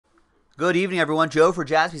Good evening, everyone. Joe for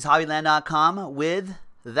JaspysHobbyland.com with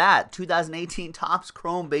that 2018 Topps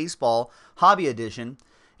Chrome Baseball Hobby Edition.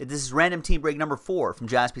 This is random team break number 4 from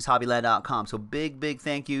JaspysHobbyland.com. So big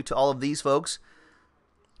thank you to all of these folks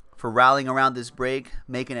for rallying around this break,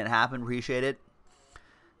 making it happen. Appreciate it.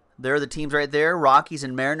 There are the teams right there. Rockies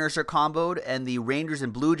and Mariners are comboed, and the Rangers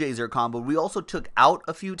and Blue Jays are comboed. We also took out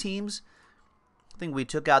a few teams. I think we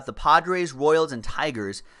took out the Padres, Royals, and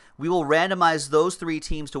Tigers. We will randomize those 3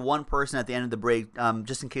 teams to one person at the end of the break,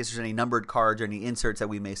 just in case there's any numbered cards or any inserts that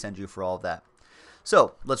we may send you for all of that.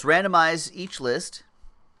 So let's randomize each list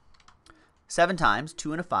 7 times,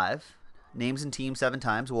 2 and a 5. Names and teams 7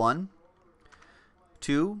 times. 1,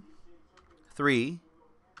 2, 3,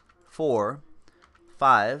 4,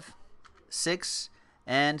 5, 6,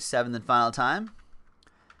 and 7. Then final time.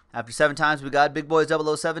 After 7 times, we got Big Boys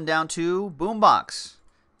 007 down to Boombox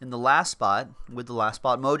in the last spot with the last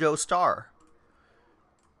spot Mojo Star.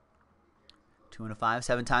 2 and a 5,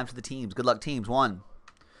 7 times for the teams. Good luck, teams. 1,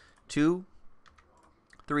 2,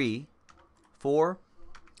 3, 4,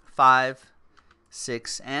 5,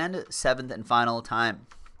 6, and 7th and final time.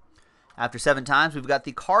 After 7 times, we've got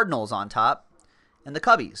the Cardinals on top and the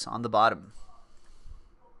Cubbies on the bottom.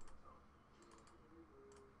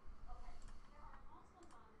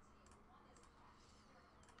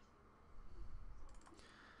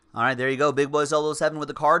 All right, there you go. Big Boys 007 with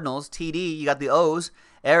the Cardinals. TD, you got the O's.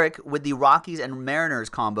 Eric with the Rockies and Mariners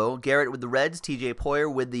combo. Garrett with the Reds. TJ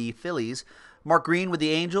Poyer with the Phillies. Mark Green with the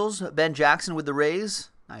Angels. Ben Jackson with the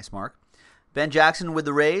Rays. Nice, Mark. Ben Jackson with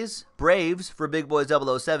the Rays. Braves for Big Boys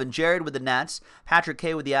 007. Jared with the Nats. Patrick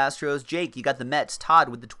K with the Astros. Jake, you got the Mets. Todd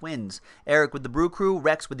with the Twins. Eric with the Brew Crew.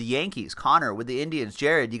 Rex with the Yankees. Connor with the Indians.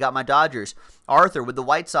 Jared, you got my Dodgers. Arthur with the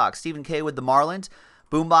White Sox. Stephen K with the Marlins.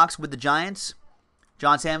 Boombox with the Giants.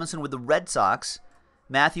 John Samuelson with the Red Sox,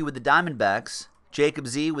 Matthew with the Diamondbacks, Jacob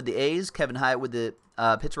Z with the A's, Kevin Hyatt with the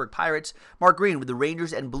Pittsburgh Pirates, Mark Green with the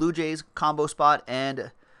Rangers and Blue Jays combo spot,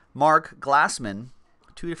 and Mark Glassman,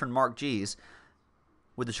 2 different Mark G's,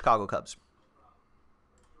 with the Chicago Cubs.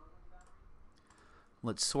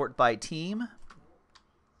 Let's sort by team.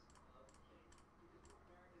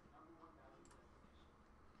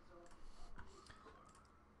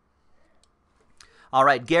 All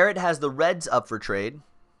right, Garrett has the Reds up for trade.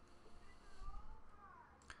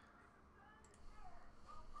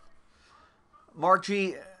 Mark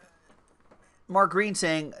Green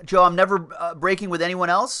saying, Joe, I'm never breaking with anyone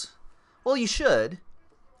else. Well, you should.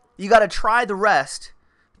 You got to try the rest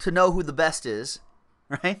to know who the best is,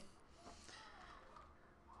 right?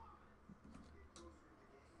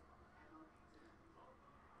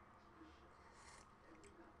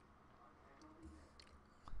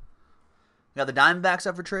 Got the Diamondbacks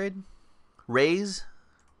up for trade. Rays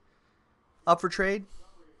up for trade.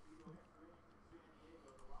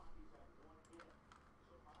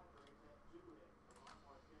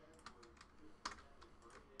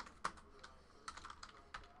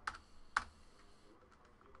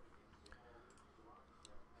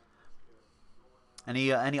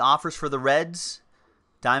 Any offers for the Reds,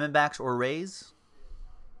 Diamondbacks, or Rays?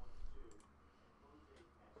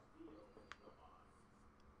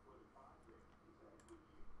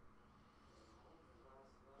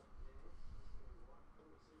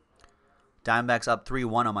 Diamondbacks up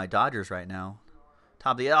 3-1 on my Dodgers right now.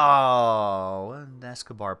 Top of the... Oh,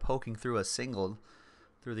 Escobar poking through a single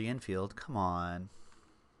through the infield. Come on.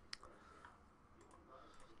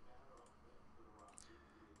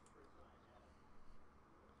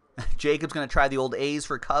 Jacob's going to try the old A's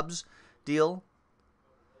for Cubs deal.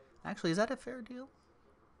 Actually, is that a fair deal?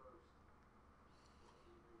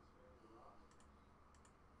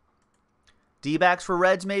 D-backs for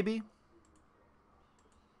Reds, maybe?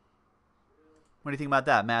 What do you think about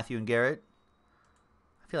that, Matthew and Garrett?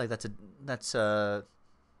 I feel like I feel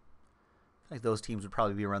like those teams would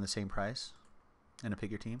probably be around the same price in a pick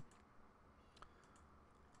your team.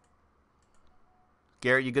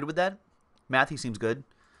 Garrett, you good with that? Matthew seems good.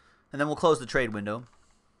 And then we'll close the trade window.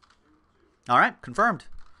 All right, confirmed.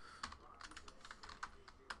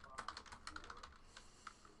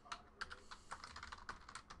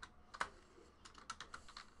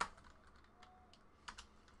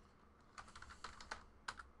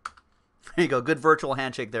 There you go. Good virtual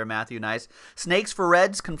handshake there, Matthew. Nice. Snakes for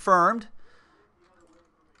Reds, confirmed.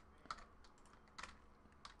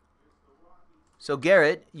 So,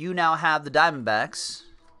 Garrett, you now have the Diamondbacks.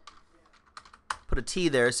 Put a T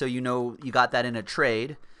there so you know you got that in a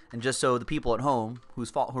trade. And just so the people at home who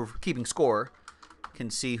are keeping score can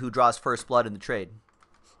see who draws first blood in the trade.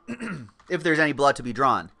 If there's any blood to be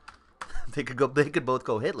drawn. They could both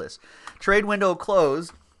go hitless. Trade window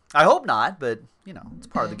closed. I hope not, but, you know, it's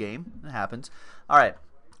part of the game. It happens. All right.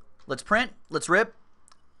 Let's print. Let's rip.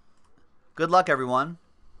 Good luck, everyone.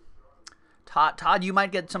 Todd, you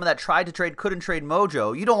might get some of that tried to trade, couldn't trade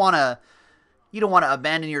mojo. You don't want to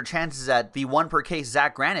abandon your chances at the 1 per case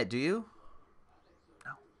Zach Granite, do you?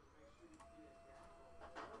 No.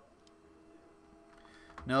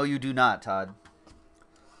 No, you do not, Todd.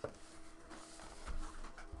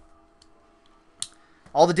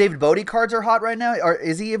 All the David Bodie cards are hot right now.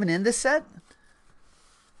 Is he even in this set?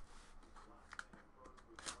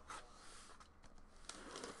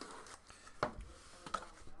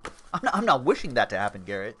 I'm not wishing that to happen,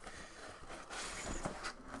 Garrett.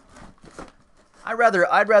 I'd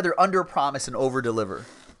rather under promise and over deliver.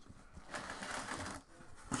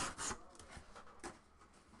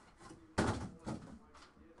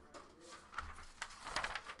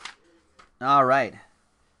 All right.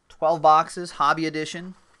 12 boxes, hobby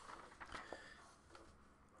edition.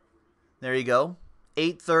 There you go.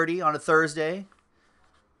 8:30 on a Thursday.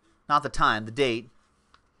 Not the time, the date.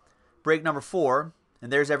 Break number 4.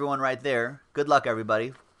 And there's everyone right there. Good luck,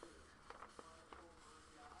 everybody.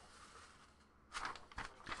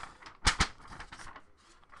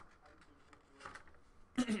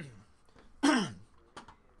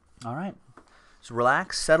 All right. So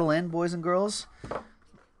relax, settle in, boys and girls.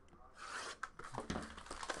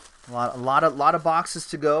 A lot of boxes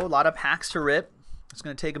to go, a lot of packs to rip. It's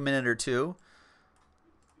going to take a minute or two.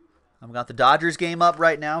 I've got the Dodgers game up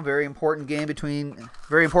right now. Very important game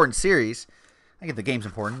very important series. I think the game's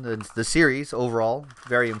important. The series overall,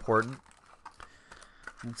 very important.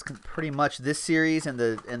 It's pretty much this series and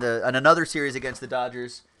another series against the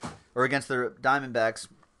Dodgers or against the Diamondbacks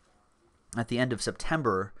at the end of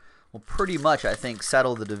September will pretty much, I think,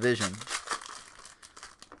 settle the division.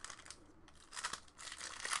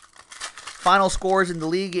 Final scores in the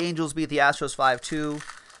league: Angels beat the Astros 5-2.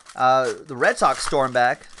 The Red Sox stormed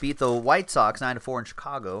back, beat the White Sox 9-4 in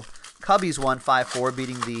Chicago. Cubbies won 5-4,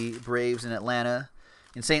 beating the Braves in Atlanta.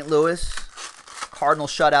 In St. Louis, Cardinals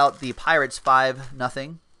shut out the Pirates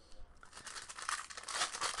 5-0.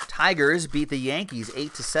 Tigers beat the Yankees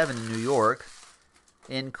 8-7 in New York.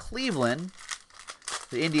 In Cleveland,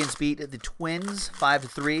 the Indians beat the Twins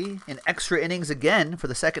 5-3. In extra innings again for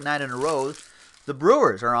the second night in a row, the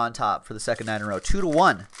Brewers are on top for the second night in a row,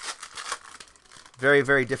 2-1. Very,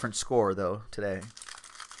 very different score, though, today.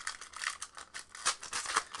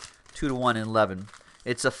 2-1 in 11.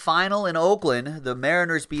 It's a final in Oakland. The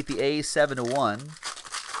Mariners beat the A's 7-1.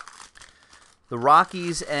 The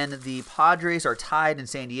Rockies and the Padres are tied in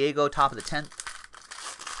San Diego, top of the 10th.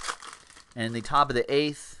 And in the top of the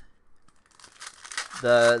 8th,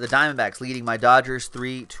 the Diamondbacks leading my Dodgers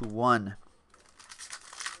 3-1.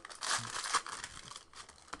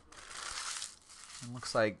 It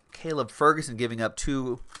looks like Caleb Ferguson giving up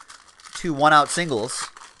two 1-out singles.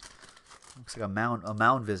 Looks like a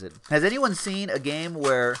mound visit. Has anyone seen a game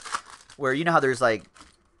where you know how there's like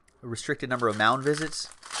a restricted number of mound visits?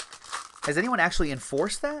 Has anyone actually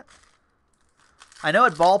enforced that? I know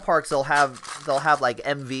at ballparks they'll have like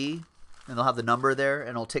MV and they'll have the number there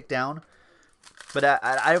and it'll tick down. But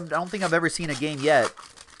I don't think I've ever seen a game yet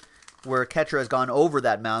where a catcher has gone over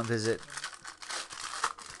that mound visit,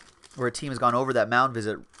 where a team has gone over that mound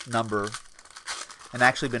visit number and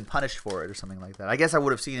actually been punished for it or something like that. I guess I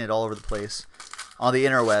would have seen it all over the place on the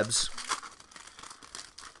interwebs.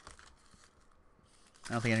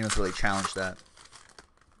 I don't think anyone's really challenged that.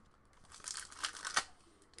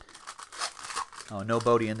 Oh, no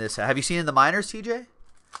Bodie in this. Have you seen in the minors, TJ?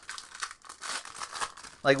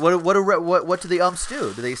 Like, what do the umps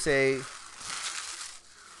do? Do they say,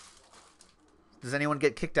 does anyone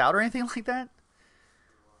get kicked out or anything like that?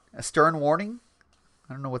 A stern warning?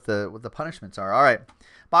 I don't know what the punishments are. All right,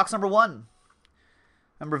 box number 1.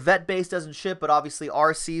 Remember, vet base doesn't ship, but obviously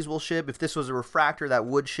RCs will ship. If this was a refractor, that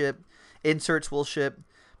would ship. Inserts will ship,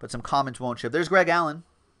 but some commons won't ship. There's Greg Allen.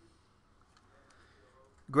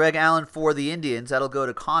 Greg Allen for the Indians. That'll go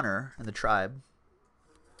to Connor and the Tribe.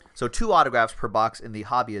 So 2 autographs per box in the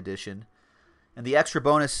hobby edition. And the extra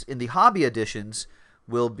bonus in the hobby editions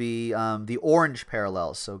will be the orange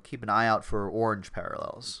parallels. So keep an eye out for orange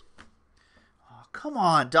parallels. Oh, come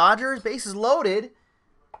on, Dodgers. Base is loaded.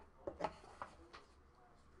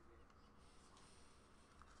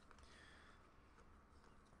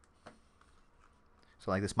 So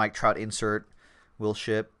like this Mike Trout insert will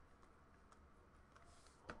ship.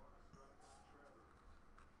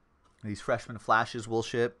 These freshman flashes will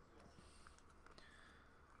ship.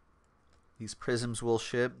 These prisms will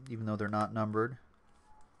ship, even though they're not numbered.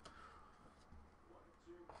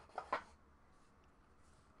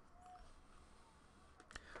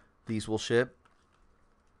 These will ship.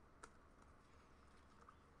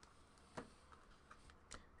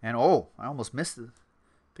 And oh, I almost missed the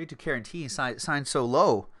Victor Caratini signed so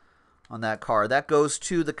low on that card. That goes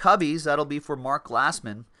to the Cubbies. That'll be for Mark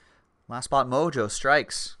Glassman. Last spot mojo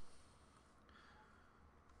strikes.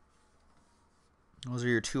 Those are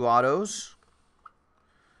your 2 autos.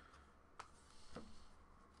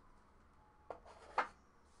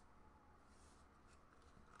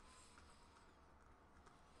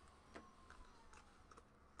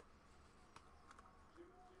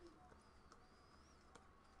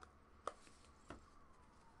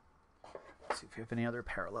 Let's see if we have any other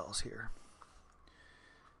parallels here.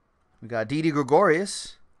 We got Didi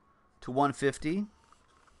Gregorius to 150.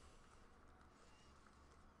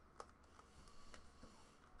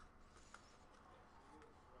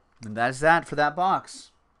 And that's that for that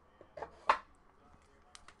box.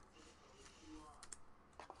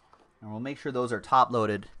 And we'll make sure those are top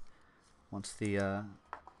loaded once the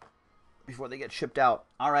before they get shipped out.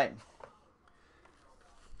 All right.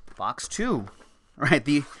 Box 2. All right,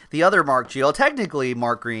 the other Mark G. Well, technically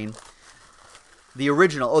Mark Green. The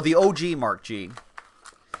original, the OG Mark G.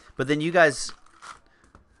 But then you guys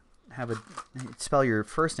have spell your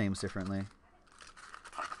first names differently.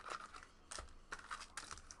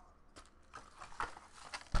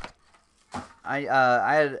 I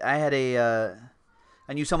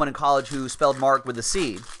knew someone in college who spelled Mark with a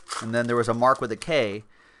C, and then there was a Mark with a K,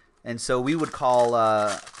 and so we would call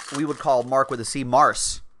Mark with a C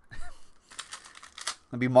Mars.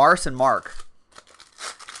 It'd be Mars and Mark.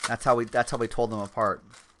 That's how we told them apart.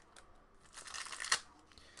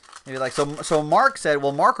 Maybe like so Mark said,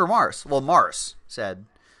 well, Mark or Mars? Well, Mars said,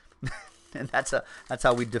 and that's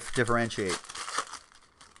how we differentiate.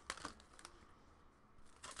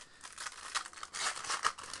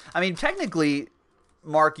 I mean, technically,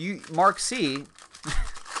 Mark C,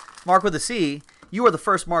 Mark with a C, you are the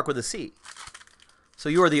first Mark with a C. So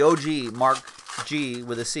you are the OG Mark G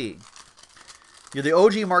with a C. You're the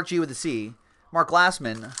OG Mark G with a C. Mark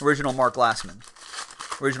Glassman, original Mark Glassman.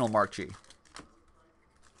 Original Mark G.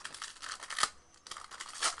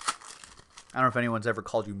 I don't know if anyone's ever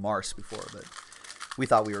called you Mars before, but we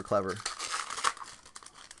thought we were clever.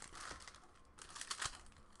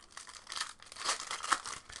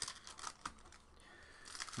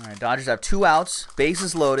 All right, Dodgers have 2 outs,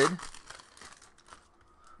 bases loaded.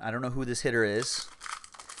 I don't know who this hitter is.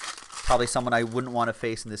 Probably someone I wouldn't want to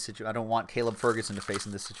face in this situation. I don't want Caleb Ferguson to face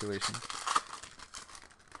in this situation.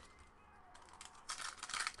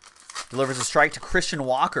 Delivers a strike to Christian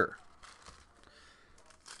Walker.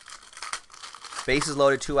 Bases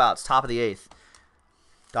loaded, 2 outs, top of the 8th.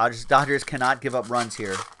 Dodgers cannot give up runs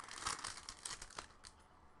here,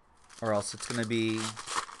 or else it's going to be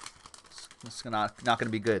not going to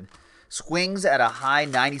be good. Swings at a high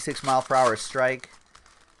 96-mile-per-hour strike.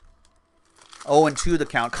 0-2 the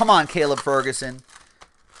count. Come on, Caleb Ferguson.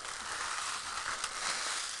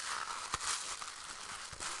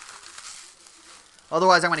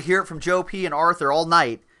 Otherwise, I'm going to hear it from Joe P. and Arthur all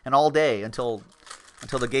night and all day until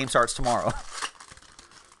the game starts tomorrow.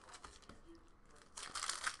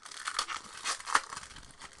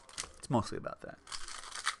 It's mostly about that.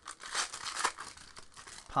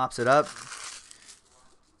 Pops it up.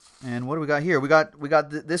 And what do we got here? We got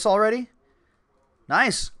this already?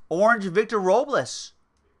 Nice. Orange Victor Robles.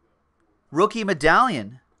 Rookie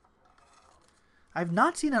medallion. I've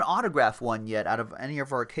not seen an autograph one yet out of any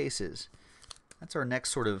of our cases. That's our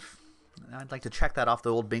next sort of... I'd like to check that off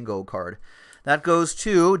the old bingo card. That goes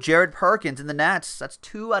to Jared Perkins in the Nats. That's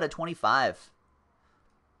 2 out of 25.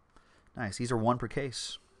 Nice. These are 1 per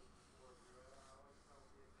case.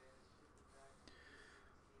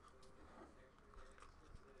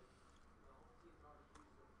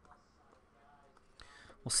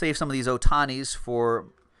 We'll save some of these Otanis for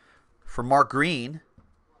Mark Green.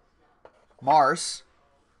 Mars.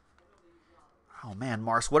 Oh man,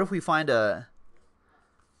 Mars. What if we find a...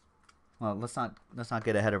 Well, let's not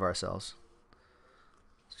get ahead of ourselves.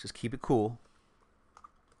 Let's just keep it cool.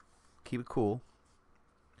 Keep it cool.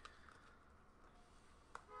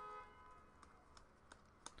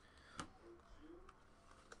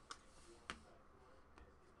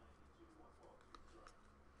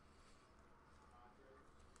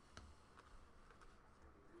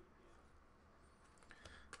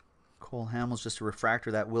 Cole Hamels, just a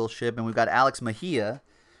refractor, that will ship. And we've got Alex Mejia,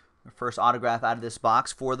 the first autograph out of this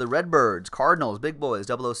box for the Redbirds. Cardinals, big boys,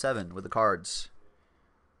 007 with the cards.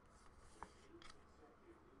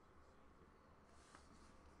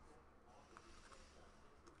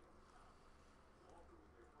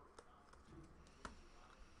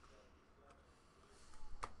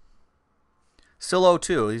 Still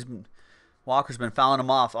 0-2. Walker's been fouling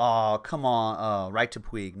him off. Oh, come on. Oh, right to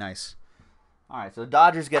Puig. Nice. All right, so the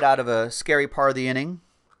Dodgers get out of a scary part of the inning.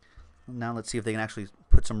 Now let's see if they can actually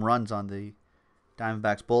put some runs on the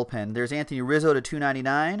Diamondbacks bullpen. There's Anthony Rizzo to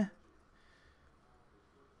 299.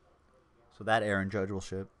 So that Aaron Judge will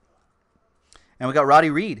ship. And we got Roddy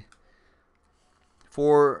Reed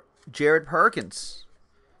for Jared Perkins.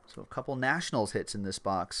 So a couple Nationals hits in this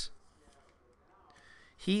box.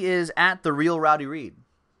 He is at the real Roddy Reed,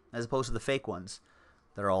 as opposed to the fake ones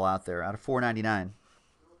that are all out there, out of 499.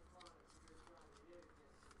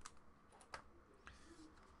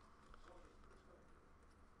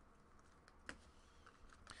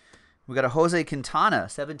 We got a Jose Quintana,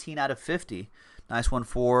 17 out of 50. Nice one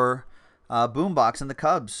for Boombox and the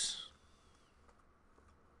Cubs.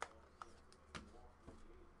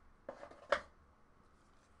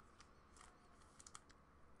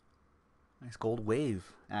 Nice gold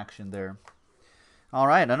wave action there. All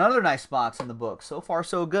right, another nice box in the book. So far,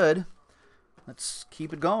 so good. Let's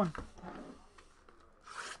keep it going.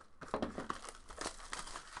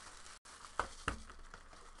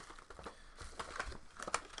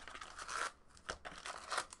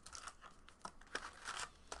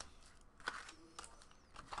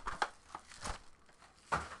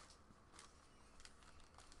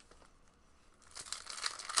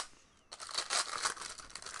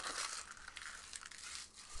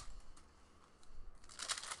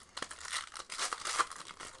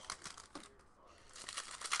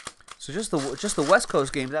 So just the West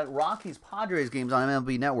Coast games, that Rockies Padres games on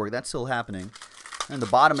MLB Network, that's still happening. They're in the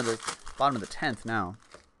bottom of the 10th now.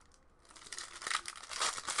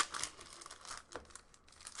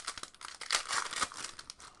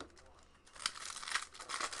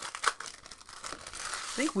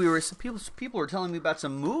 I think people were telling me about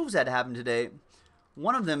some moves that happened today.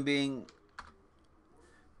 One of them being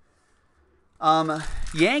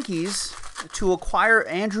Yankees to acquire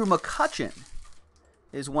Andrew McCutchen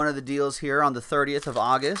is one of the deals here on the 30th of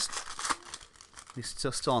August. He's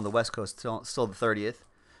still on the West Coast, still the 30th.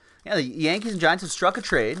 Yeah, the Yankees and Giants have struck a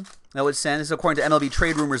trade that would send, this is according to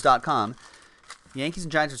MLBTradeRumors.com, Yankees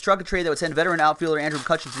and Giants have struck a trade that would send veteran outfielder Andrew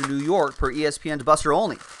McCutchen to New York per ESPN's Buster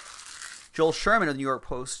Olney. Joel Sherman of the New York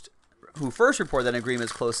Post, who first reported that an agreement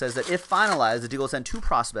is close, says that if finalized, the deal will send two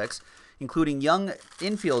prospects, including young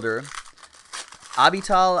infielder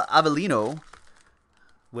Abital Avellino,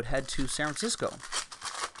 would head to San Francisco.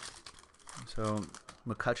 So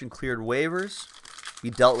McCutchen cleared waivers. He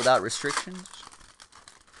dealt without restrictions.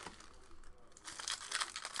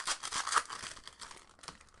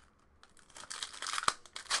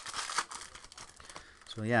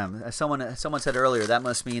 So yeah, as someone said earlier, that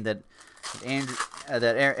must mean that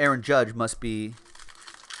Aaron Judge must be,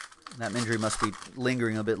 that injury must be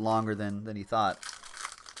lingering a bit longer than he thought.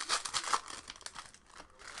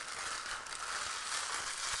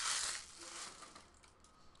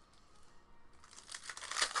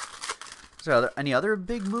 Is there any other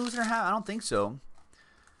big moves that are happening? I don't think so.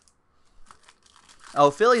 Oh,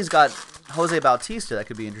 Philly's got Jose Bautista. That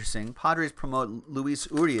could be interesting. Padres promote Luis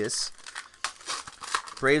Urias.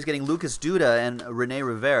 Braves getting Lucas Duda and Rene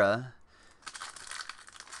Rivera.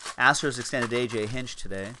 Astros extended AJ Hinch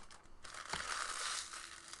today.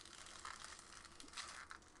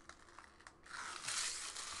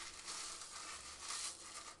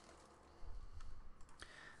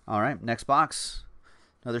 All right, next box.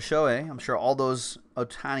 Another Shohei. I'm sure all those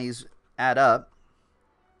Otanis add up.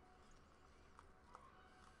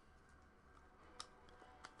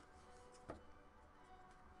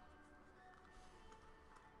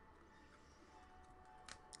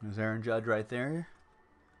 There's Aaron Judge right there.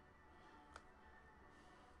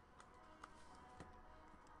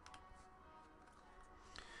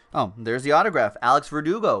 Oh, there's the autograph. Alex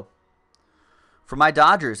Verdugo. For my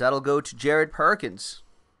Dodgers, that'll go to Jared Perkins.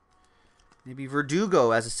 Maybe Verdugo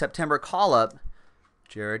as a September call-up.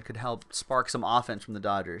 Jared could help spark some offense from the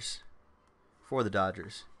Dodgers. For the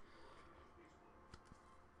Dodgers.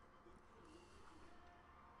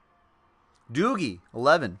 Doogie,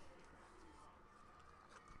 11.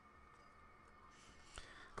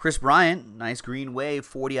 Chris Bryant, nice green wave,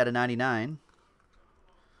 40 out of 99.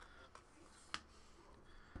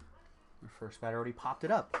 The first batter already popped it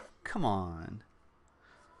up. Come on.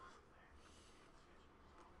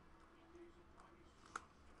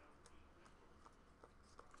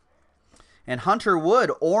 And Hunter Wood,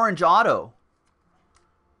 orange auto.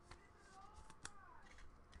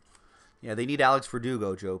 Yeah, they need Alex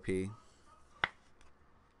Verdugo, Joe P.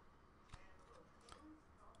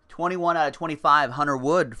 21 out of 25, Hunter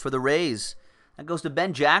Wood for the Rays. That goes to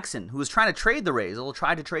Ben Jackson, who was trying to trade the Rays.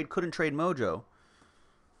 Tried to trade, couldn't trade Mojo.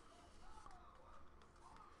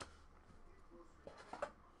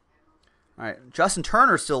 All All right, Justin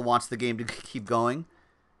Turner still wants the game to keep going.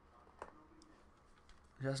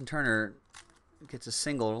 Justin Turner gets a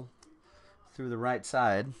single through the right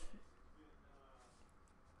side.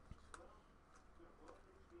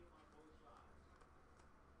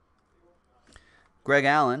 Greg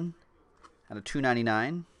Allen at a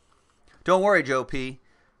 299. Don't worry, Joe P.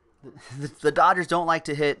 The Dodgers don't like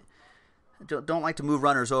to don't like to move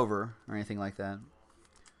runners over or anything like that.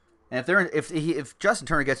 And if Justin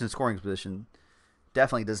Turner gets in scoring position,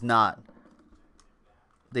 definitely does not.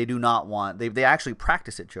 They do not want. They actually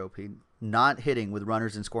practice it, Joe P. Not hitting with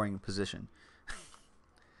runners in scoring position.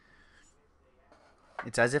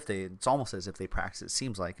 It's almost as if they practice. It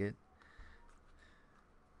seems like it.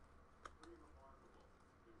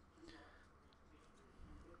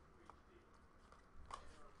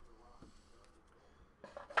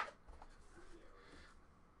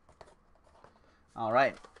 All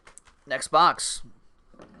right, next box.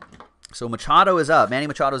 So Machado is up. Manny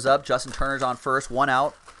Machado's up. Justin Turner's on first. 1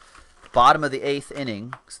 out. Bottom of the 8th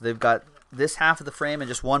inning. So they've got this half of the frame and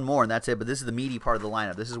just one more, and that's it. But this is the meaty part of the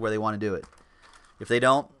lineup. This is where they want to do it. If they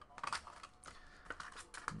don't,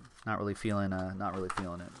 not really feeling it. I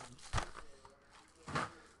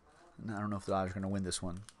don't know if the Dodgers are going to win this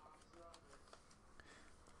one.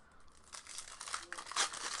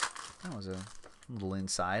 That was a little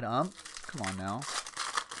inside. Come on now.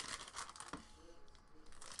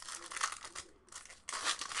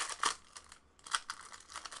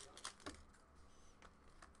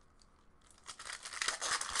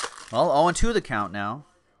 Well, 0-2 the count now.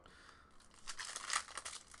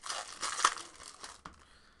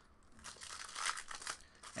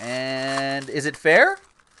 And is it fair?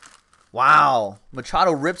 Wow.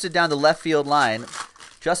 Machado rips it down the left field line.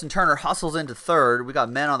 Justin Turner hustles into third. We got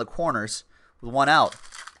men on the corners with 1 out.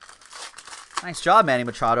 Nice job, Manny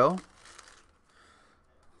Machado.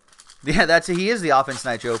 Yeah, he is the offense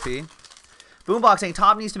tonight, Joe P. Boombox saying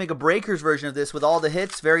Top needs to make a Breakers version of this with all the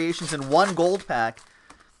hits, variations in 1 gold pack,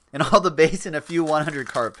 and all the base in a few 100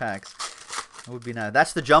 card packs. That would be nice.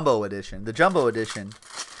 That's the Jumbo edition. The Jumbo edition.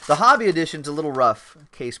 The Hobby edition's a little rough,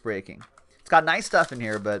 case breaking. It's got nice stuff in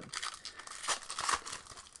here, but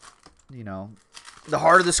you know, the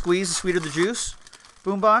harder the squeeze, the sweeter the juice.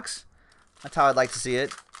 Boombox. That's how I'd like to see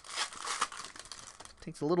it.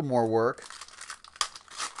 Takes a little more work.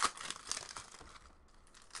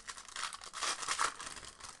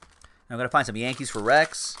 I'm going to find some Yankees for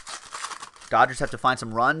Rex. Dodgers have to find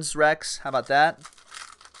some runs, Rex. How about that?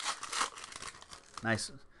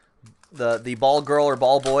 Nice. The ball girl or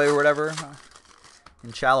ball boy or whatever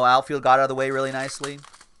in shallow outfield got out of the way really nicely.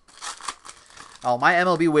 Oh, my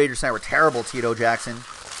MLB wagers tonight were terrible, Tito Jackson.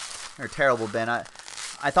 They're terrible, Ben.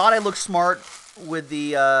 I thought I looked smart with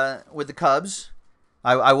the Cubs.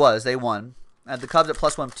 I was. They won. The Cubs at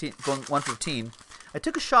plus 115. I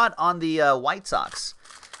took a shot on the White Sox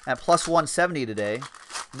at plus 170 today.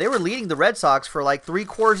 They were leading the Red Sox for like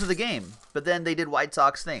 3/4 of the game, but then they did White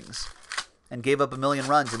Sox things and gave up 1 million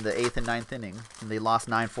runs in the 8th and 9th inning, and they lost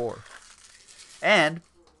 9-4. And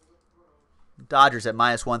Dodgers at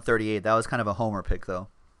minus 138. That was kind of a homer pick, though.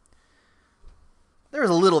 There was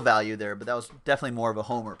a little value there, but that was definitely more of a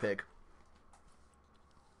homer pick.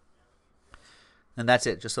 And that's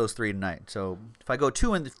it, just those 3 tonight. So if I go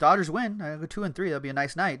 2 and the Dodgers win, I go 2 and 3. That'll be a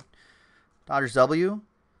nice night. Dodgers W.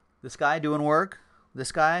 This guy doing work.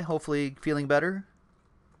 This guy hopefully feeling better.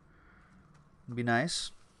 It'd be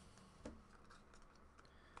nice.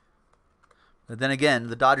 But then again,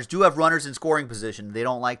 the Dodgers do have runners in scoring position. They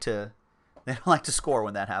don't like to score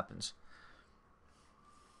when that happens.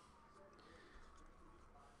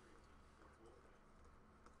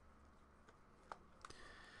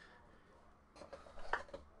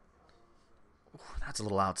 That's a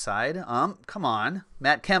little outside. Come on.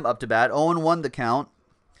 Matt Kemp up to bat. 0-1 the count.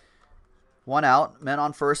 1 out. Men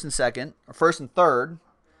on first and second. Or first and third.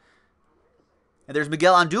 And there's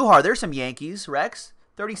Miguel Andujar. There's some Yankees, Rex.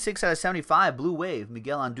 36 out of 75. Blue Wave.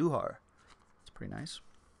 Miguel Andujar. That's pretty nice.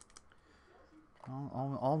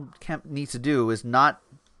 All Kemp needs to do is not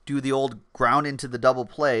do the old ground into the double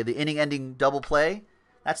play. The inning-ending double play.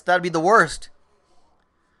 That'd be the worst.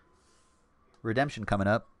 Redemption coming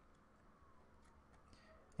up.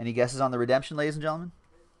 Any guesses on the redemption, ladies and gentlemen?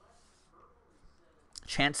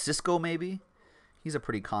 Chance Cisco, maybe? He's a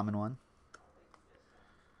pretty common one.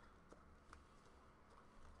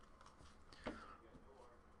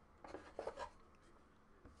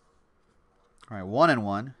 All right,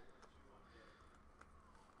 1-1.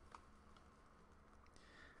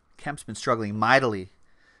 Kemp's been struggling mightily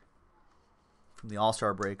from the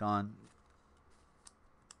All-Star break on.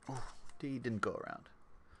 Ooh, he didn't go around.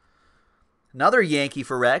 Another Yankee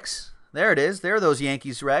for Rex. There it is. There are those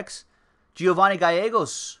Yankees Rex. Giovanni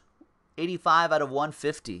Gallegos, 85 out of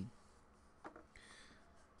 150.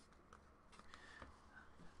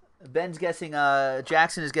 Ben's guessing,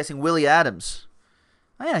 Jackson is guessing Willie Adams.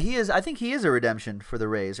 Oh, yeah, he is. I think he is a redemption for the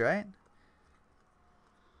Rays, right?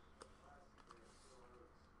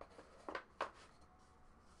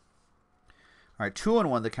 All right,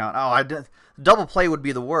 2-1 the count. Oh, double play would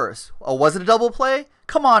be the worst. Oh, was it a double play?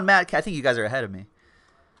 Come on, Matt. I think you guys are ahead of me.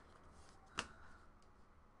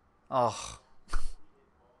 Oh.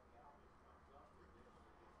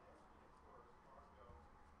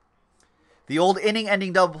 The old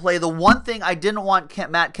inning-ending double play. The one thing I didn't want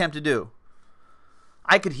Matt Kemp to do.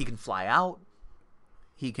 He can fly out.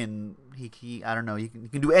 I don't know. He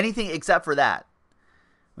can do anything except for that.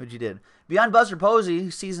 Which he did. Beyond Buster Posey,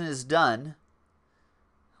 season is done.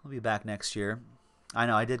 He'll be back next year. I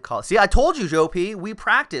know, I did call it. See, I told you, Joe P. We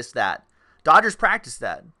practiced that. Dodgers practiced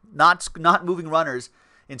that. Not moving runners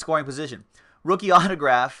in scoring position. Rookie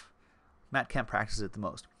autograph. Matt Kemp practices it the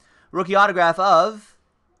most. Rookie autograph of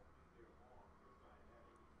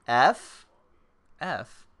F.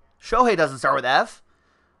 Shohei doesn't start with F.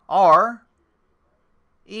 R.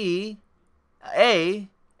 E. A.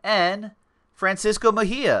 N. Francisco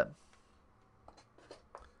Mejia.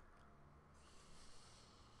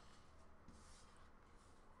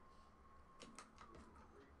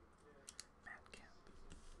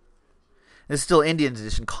 This is still Indians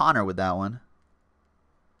edition. Connor with that one.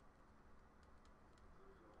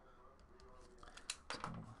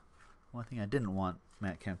 One thing I didn't want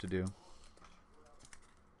Matt Kemp to do.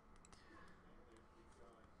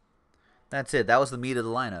 That's it. That was the meat of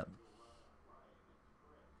the lineup.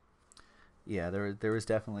 Yeah, there was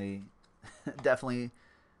definitely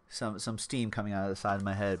some steam coming out of the side of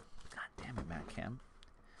my head. God damn it, Matt Kemp.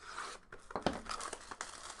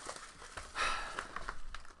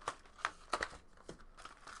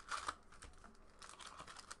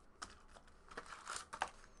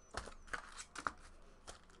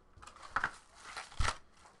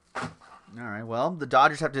 All right, well, the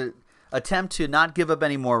Dodgers have to attempt to not give up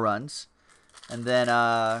any more runs. And then,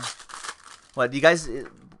 what, do you guys,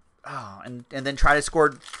 and then try to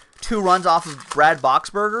score 2 runs off of Brad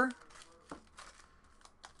Boxberger?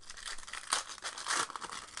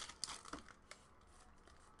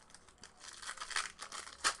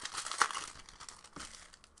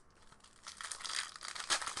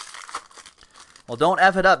 Well, don't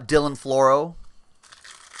F it up, Dylan Floro.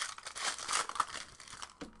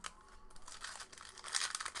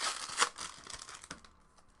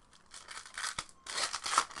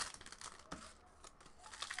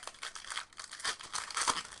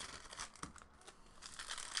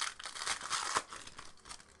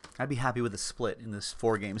 I'd be happy with a split in this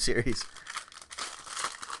 4-game series.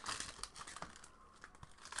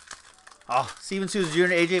 Oh, Steven Souza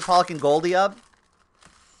Jr., AJ Pollock, and Goldie up.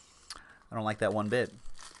 I don't like that one bit.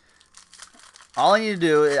 All I need to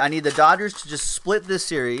do, I need the Dodgers to just split this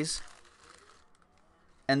series,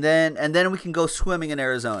 and then we can go swimming in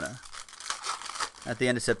Arizona at the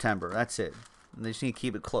end of September. That's it. And they just need to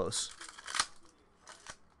keep it close.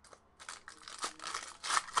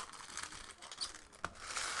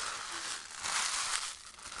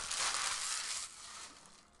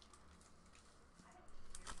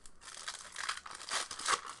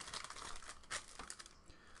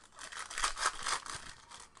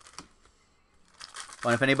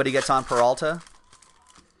 Well, if anybody gets on Peralta,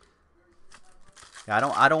 yeah,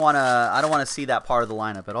 I don't want to see that part of the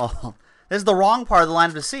lineup at all. This is the wrong part of the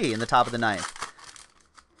lineup to see in the top of the ninth.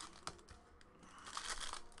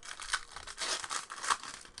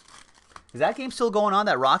 Is that game still going on?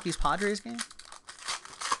 That Rockies Padres game?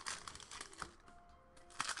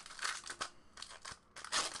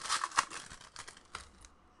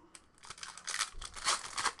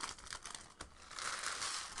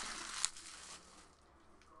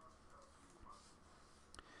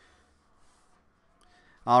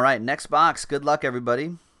 All right, next box. Good luck,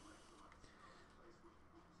 everybody.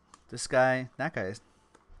 This guy, that guy.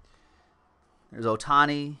 There's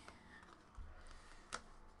Ohtani.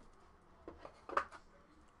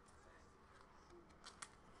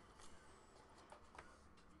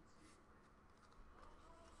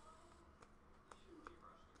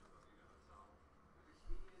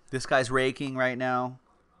 This guy's raking right now.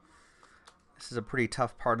 This is a pretty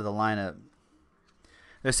tough part of the lineup.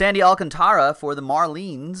 There's Sandy Alcantara for the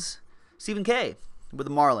Marlins. Stephen K. with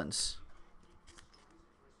the Marlins.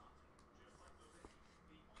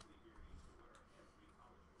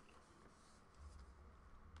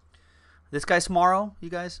 This guy tomorrow, you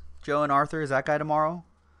guys? Joe and Arthur, is that guy tomorrow?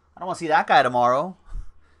 I don't want to see that guy tomorrow.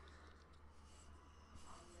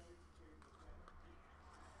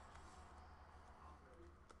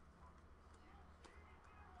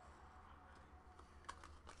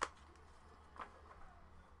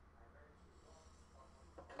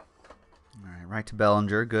 Right to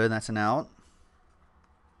Bellinger. Good. That's an out.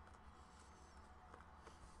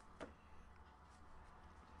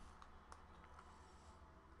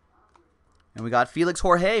 And we got Felix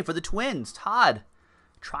Jorge for the Twins. Todd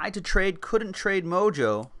tried to trade, couldn't trade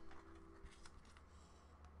Mojo.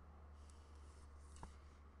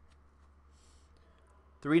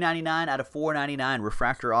 $3.99 out of $4.99.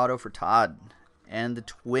 Refractor auto for Todd. And the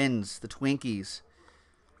Twins, the Twinkies.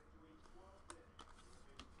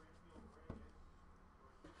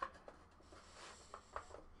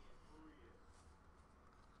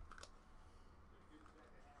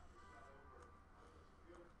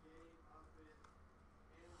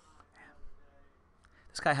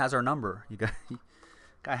 This guy has our number.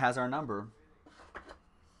 Guy has our number.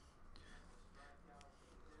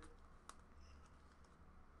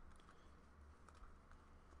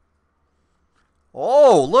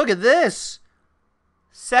 Oh, look at this.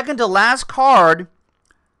 Second to last card.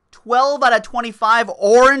 12 out of 25.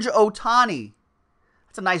 Orange Ohtani.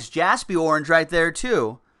 That's a nice Jaspy orange right there,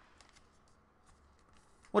 too.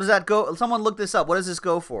 What does that go? Someone look this up. What does this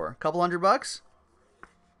go for? A couple $100?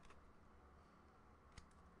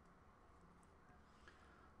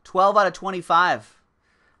 12 out of 25.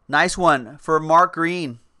 Nice one for Mark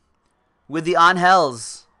Green with the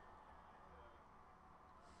Angels.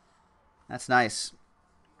 That's nice.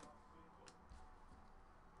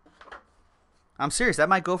 I'm serious. That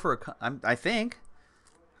might go for a... I think.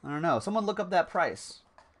 I don't know. Someone look up that price.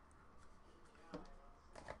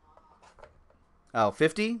 Oh,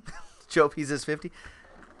 50? Joe P says 50.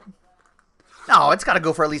 No, it's got to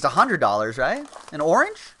go for at least $100, right? An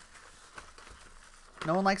orange?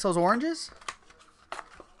 No one likes those oranges?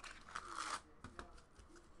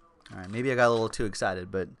 All right, maybe I got a little too excited,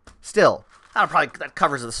 but still, that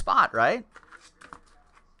covers the spot, right?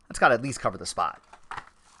 That's got to at least cover the spot.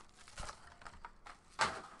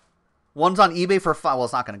 One's on eBay for well,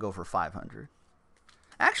 it's not going to go for 500.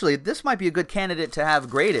 Actually, this might be a good candidate to have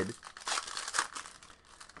graded.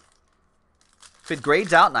 If it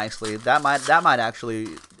grades out nicely, that might actually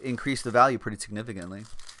increase the value pretty significantly.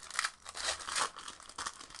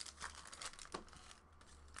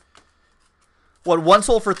 What, one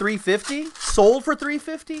sold for $350? Sold for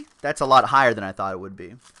 $350? That's a lot higher than I thought it would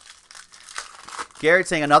be. Garrett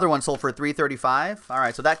saying another one sold for $335. All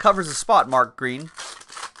right, so that covers the spot, Mark Green.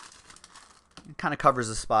 It kind of covers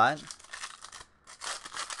the spot.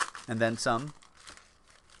 And then some.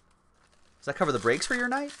 Does that cover the breaks for your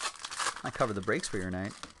night? Might cover the breaks for your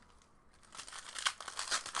night.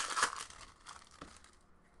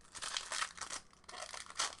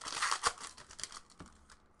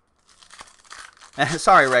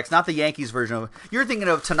 Sorry, Rex, not the Yankees version of... You're thinking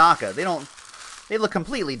of Tanaka. They look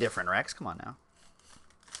completely different, Rex. Come on now.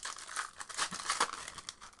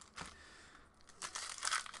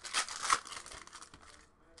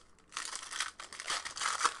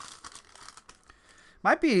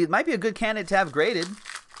 Might be a good candidate to have graded.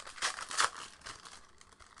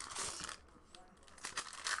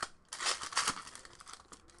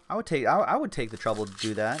 I would take the trouble to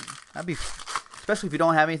do that. That'd be, especially if you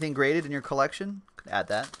don't have anything graded in your collection. Could add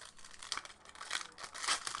that.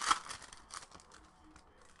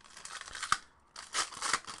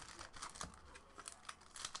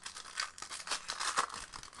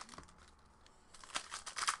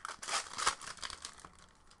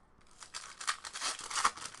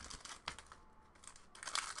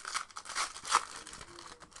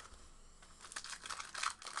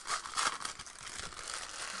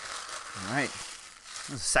 All right.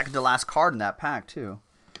 There's a second to last card in that pack, too.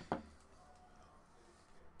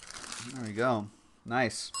 There we go.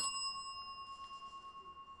 Nice.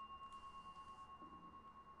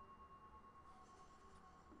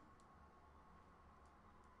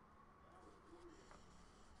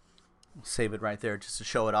 We'll save it right there just to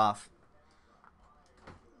show it off.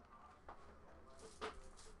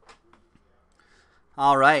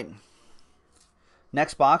 All right.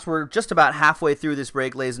 Next box. We're just about halfway through this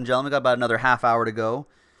break, ladies and gentlemen. Got about another half hour to go.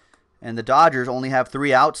 And the Dodgers only have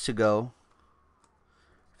 3 outs to go.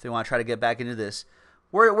 If they want to try to get back into this.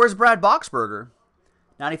 Where's Brad Boxberger?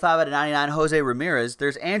 95 out of 99, Jose Ramirez.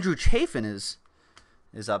 There's Andrew Chafin is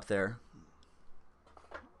up there.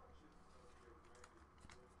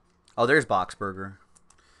 Oh, there's Boxberger.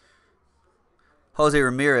 Jose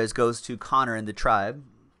Ramirez goes to Connor and the Tribe.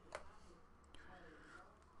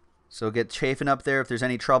 So get Chafin up there if there's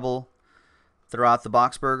any trouble. Throw out the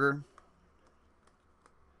Boxberger.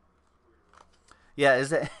 Yeah, is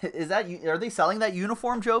that are they selling that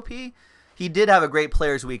uniform, Joe P? He did have a great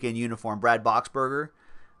Players Weekend uniform. Brad Boxberger,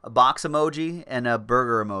 a box emoji and a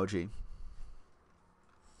burger emoji.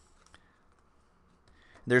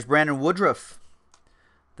 There's Brandon Woodruff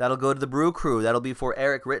That'll go to the Brew Crew. That'll be for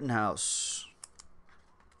Eric Rittenhouse.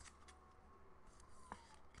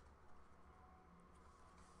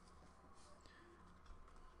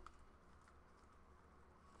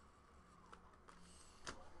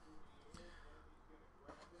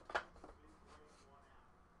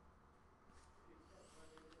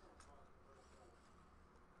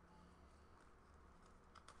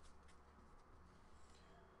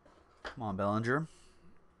 Come on, Bellinger.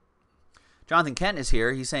 Jonathan Kent is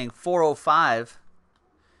here. He's saying 405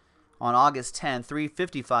 on August 10th,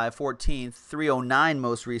 355 14th, 309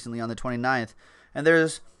 most recently on the 29th. And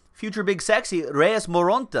there's future big sexy Reyes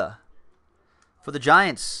Moronta for the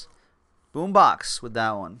Giants. Boombox with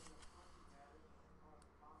that one.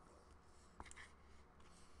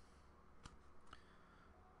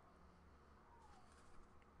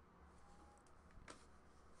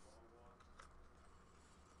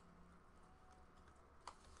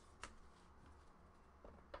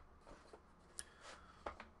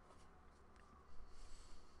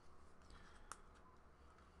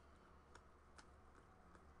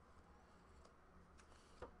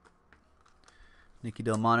 Nicky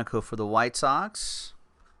Delmonico for the White Sox.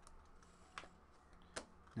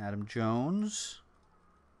 Adam Jones.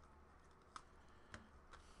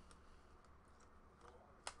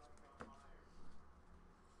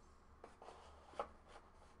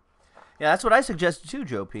 Yeah, that's what I suggested too,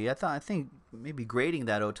 Joe P. I think maybe grading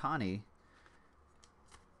that Ohtani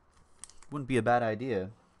wouldn't be a bad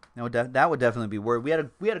idea. That would definitely be worth. We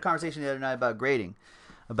had a conversation the other night about grading,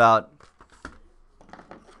 about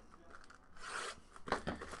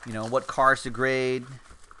what cars to grade,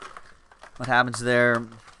 what happens there.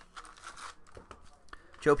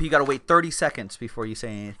 Joe P, you got to wait 30 seconds before you say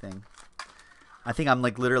anything. I think I'm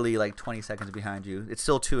literally 20 seconds behind you. It's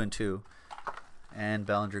still 2-2. And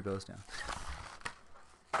Bellinger goes down.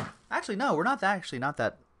 Actually, no, we're not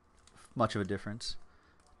that much of a difference.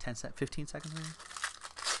 15 seconds maybe.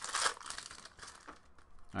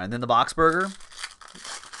 All right, and then the Boxburger.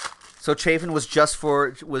 So Chafin was just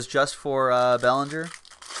for Bellinger.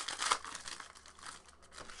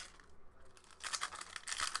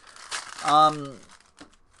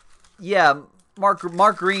 Yeah,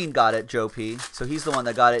 Mark Green got it, Joe P. So he's the one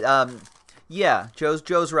that got it. Yeah,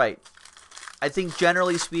 Joe's right. I think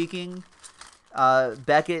generally speaking,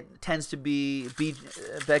 Beckett tends to be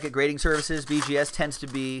Beckett Grading Services. BGS tends to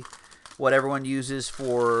be what everyone uses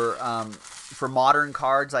for modern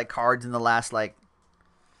cards, like cards in the last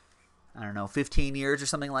 15 years or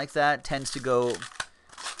something like that. Tends to go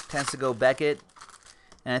Beckett,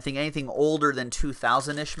 and I think anything older than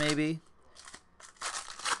 2000-ish maybe,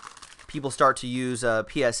 people start to use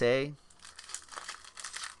PSA.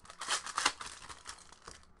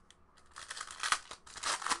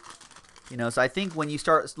 So I think when you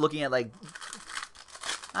start looking at I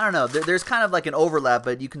don't know, there's kind of an overlap,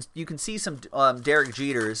 but you can see some Derek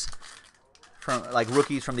Jeters from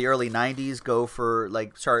rookies from the early 90s go for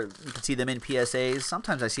you can see them in PSAs.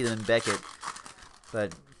 Sometimes I see them in Beckett,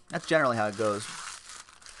 but that's generally how it goes.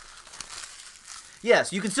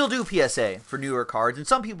 Yes, you can still do PSA for newer cards, and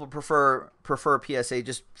some people prefer PSA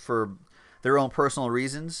just for their own personal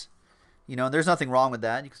reasons. There's nothing wrong with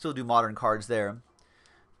that. You can still do modern cards there.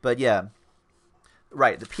 But yeah,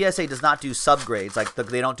 right. The PSA does not do subgrades.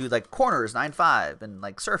 They don't do corners 9.5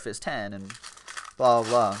 and surface 10 and blah blah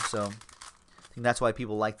blah. So I think that's why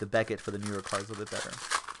people like the Beckett for the newer cards a little bit better.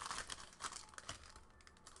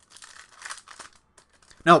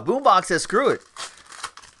 No, Boombox says screw it.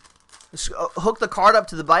 Hook the card up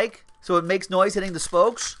to the bike so it makes noise hitting the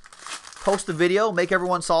spokes. Post the video, make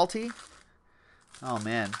everyone salty. Oh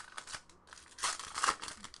man.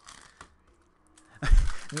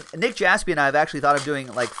 Nick Jaspy and I have actually thought of doing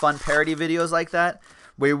fun parody videos like that,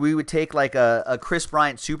 where we would take a Chris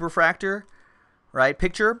Bryant superfractor, right,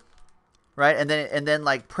 picture, right, and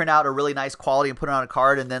then print out a really nice quality and put it on a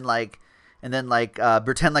card, and then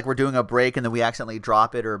pretend we're doing a break and then we accidentally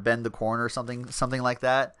drop it or bend the corner or something like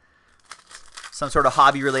that. Some sort of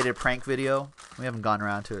hobby related prank video. We haven't gone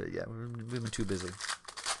around to it yet. We've been too busy.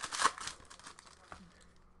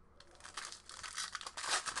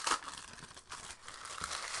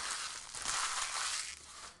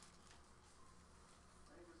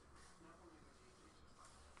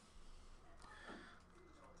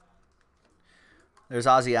 There's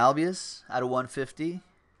Ozzy Albies out of 150.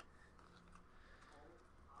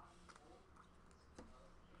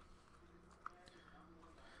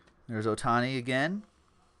 There's Ohtani again.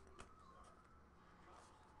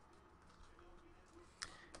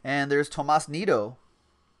 And there's Tomas Nido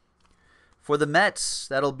for the Mets.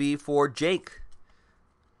 That'll be for Jake.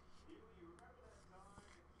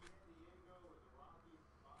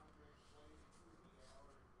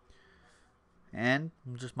 And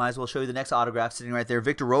just might as well show you the next autograph sitting right there.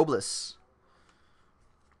 Victor Robles.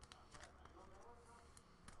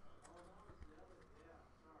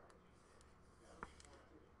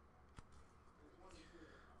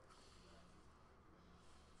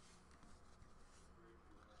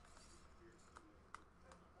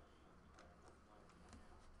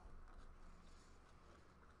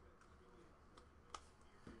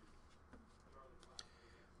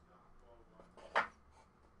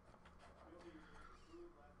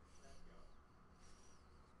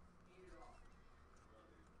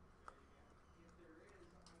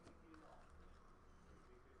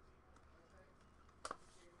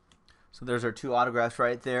 So there's our 2 autographs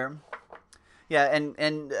right there. Yeah, and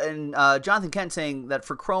Jonathan Kent saying that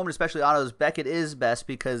for Chrome, especially autos, Beckett is best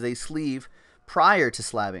because they sleeve prior to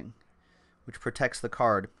slabbing, which protects the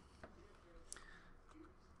card.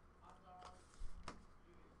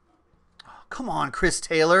 Oh, come on, Chris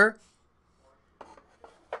Taylor.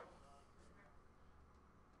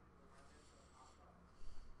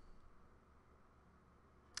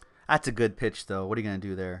 That's a good pitch, though. What are you going to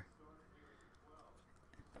do there?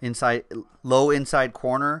 Inside, low inside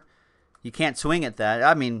corner. You can't swing at that.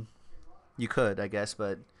 I mean, you could, I guess,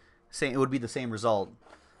 but it would be the same result.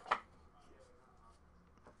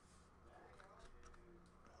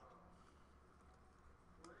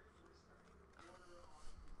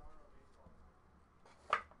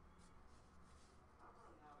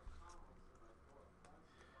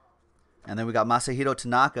 And then we got Masahiro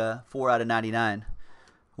Tanaka, 4 out of 99.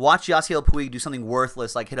 Watch Yasiel Puig do something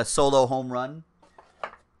worthless, like hit a solo home run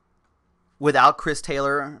without Chris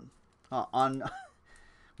Taylor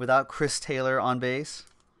without Chris Taylor on base.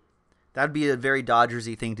 That'd be a very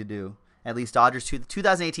Dodgersy thing to do. At least Dodgers,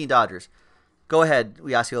 2018 Dodgers. Go ahead,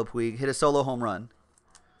 Yasiel Puig, hit a solo home run.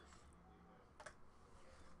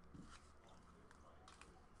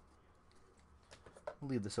 We'll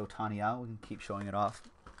leave this Ohtani out. We can keep showing it off.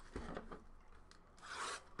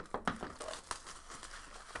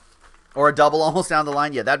 Or a double almost down the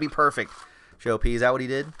line. Yeah, that'd be perfect. Joe P, is that what he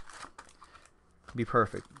did? Be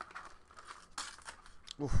perfect.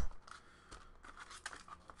 Oof.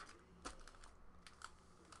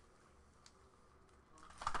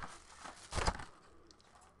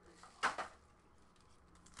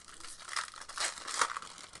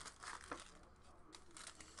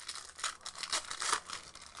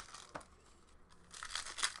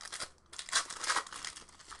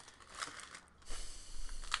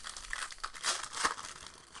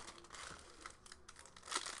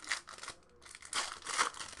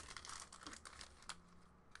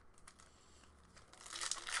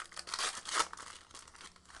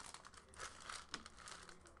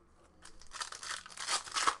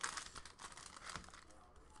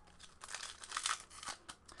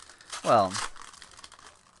 Well,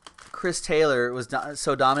 Chris Taylor was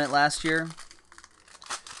so dominant last year.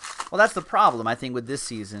 Well, that's the problem, I think, with this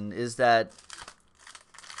season is that,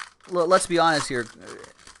 let's be honest here,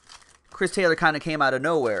 Chris Taylor kind of came out of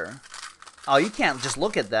nowhere. Oh, you can't just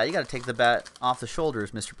look at that. You got to take the bat off the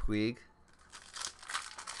shoulders, Mr. Puig.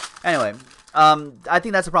 Anyway, I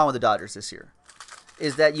think that's the problem with the Dodgers this year,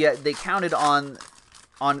 is that they counted on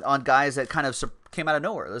guys that kind of came out of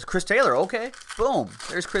nowhere. There's Chris Taylor, okay, boom.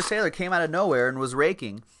 There's Chris Taylor, came out of nowhere and was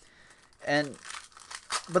raking,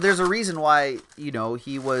 but there's a reason why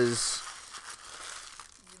he was.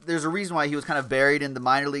 There's a reason why he was kind of buried in the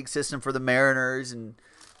minor league system for the Mariners and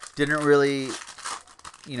didn't really,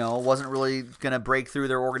 wasn't really gonna break through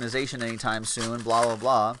their organization anytime soon. Blah blah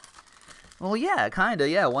blah. Well, yeah, kinda,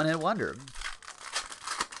 yeah, one hit wonder.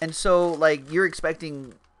 And so, you're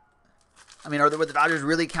expecting. I mean, were the Dodgers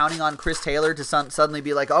really counting on Chris Taylor to suddenly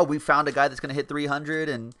be like, oh, we found a guy that's going to hit 300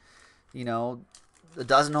 and, a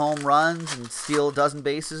dozen home runs and steal a dozen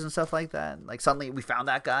bases and stuff like that? Suddenly we found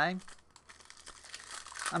that guy?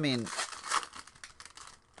 I mean,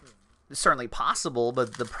 it's certainly possible,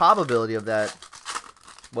 but the probability of that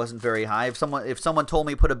wasn't very high. If someone told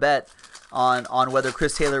me put a bet on whether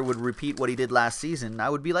Chris Taylor would repeat what he did last season, I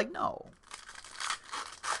would be like, no.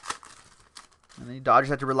 And the Dodgers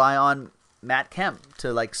had to rely on Matt Kemp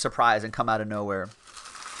to surprise and come out of nowhere.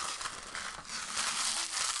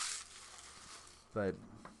 But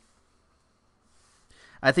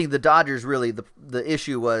I think the Dodgers really, the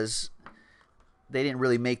issue was they didn't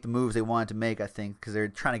really make the moves they wanted to make, I think, because they're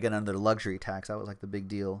trying to get under the luxury tax. That was the big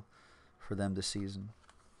deal for them this season.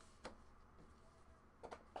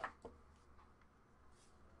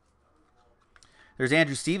 There's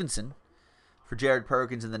Andrew Stevenson for Jared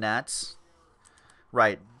Perkins and the Nats.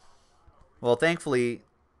 Right. Well, thankfully,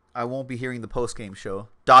 I won't be hearing the post-game show.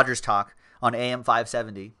 Dodgers Talk on AM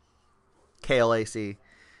 570. KLAC.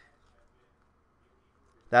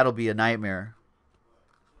 That'll be a nightmare.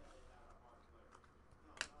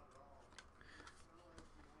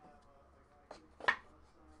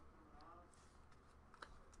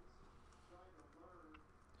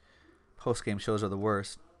 Post-game shows are the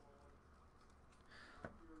worst.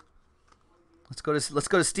 Let's go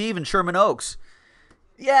to Steve in Sherman Oaks.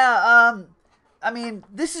 Yeah, I mean,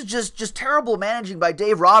 this is just terrible managing by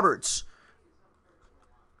Dave Roberts.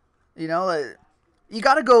 You know, you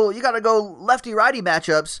gotta go lefty righty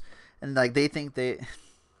matchups, and like they think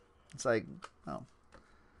it's like, oh,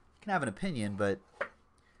 you can have an opinion, but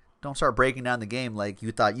don't start breaking down the game like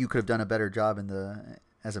you thought you could have done a better job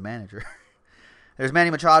as a manager. There's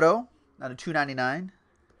Manny Machado out of $2.99,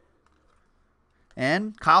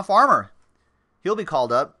 and Kyle Farmer, he'll be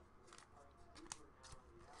called up.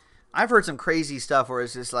 I've heard some crazy stuff where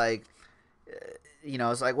it's just like,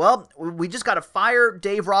 it's like, well, we just got to fire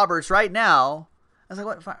Dave Roberts right now. I was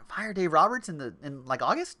like, what? Fire Dave Roberts in like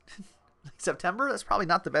August, September? That's probably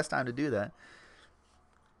not the best time to do that.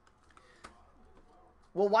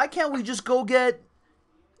 Well, why can't we just go get,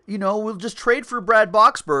 we'll just trade for Brad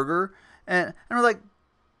Boxberger, and we're like,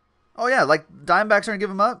 oh yeah, like Diamondbacks aren't gonna give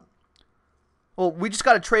him up. Well, we just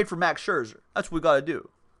got to trade for Max Scherzer. That's what we got to do.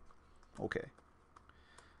 Okay.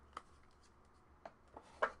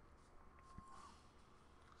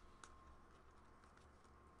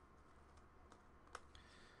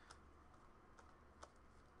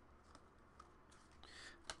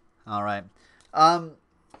 All right.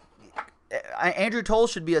 Andrew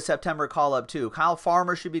Toles should be a September call-up, too. Kyle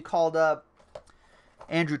Farmer should be called up.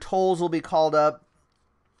 Andrew Toles will be called up.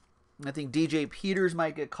 I think DJ Peters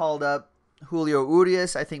might get called up. Julio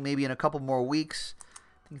Urias, I think maybe in a couple more weeks.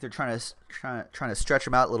 I think they're trying to stretch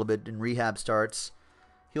him out a little bit in rehab starts.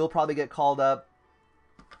 He'll probably get called up.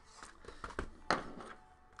 A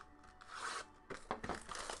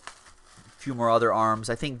few more other arms.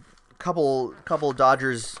 I think a couple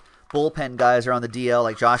Dodgers bullpen guys are on the DL,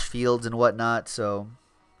 like Josh Fields and whatnot. So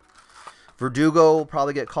Verdugo will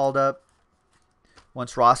probably get called up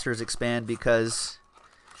once rosters expand because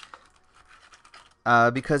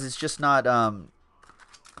it's just not. I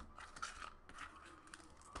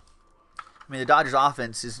mean, the Dodgers'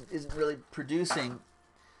 offense isn't really producing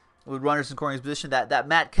with runners in scoring position. That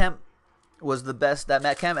Matt Kemp was the best. That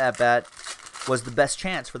Matt Kemp at bat was the best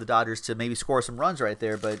chance for the Dodgers to maybe score some runs right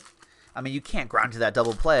there. But I mean, you can't ground to that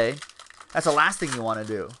double play. That's the last thing you want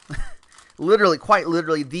to do. Literally, quite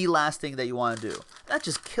literally, the last thing that you want to do. That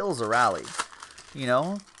just kills a rally.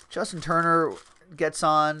 Justin Turner gets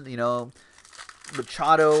on.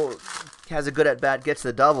 Machado has a good at bat, gets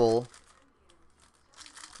the double.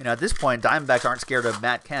 At this point, Diamondbacks aren't scared of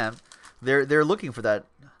Matt Kemp. They're looking for that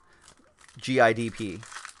GIDP.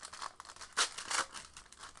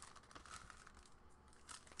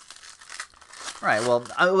 All right, well,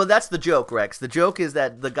 that's the joke, Rex. The joke is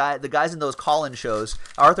that the guys in those call-in shows,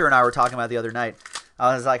 Arthur and I were talking about the other night.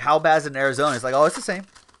 I was like, how bad is it in Arizona? It's like, oh, it's the same.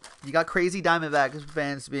 You got crazy Diamondbacks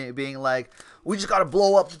fans being like, we just got to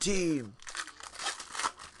blow up the team.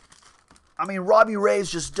 I mean, Robbie Ray's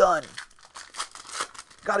just done.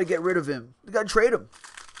 Got to get rid of him. We got to trade him.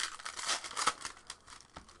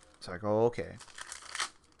 It's like, oh, okay.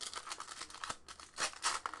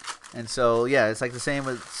 And so, yeah, it's like the same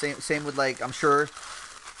with like, I'm sure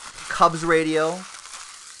Cubs radio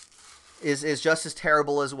is just as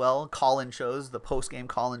terrible as well. Call-in shows, the post-game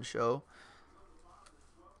call-in show.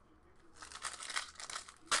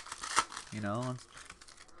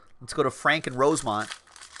 Let's go to Frank and Rosemont.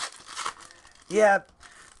 Yeah,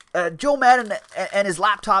 Joe Madden and his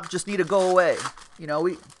laptop just need to go away.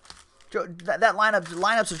 That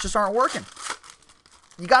lineups just aren't working.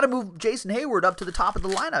 You got to move Jason Hayward up to the top of the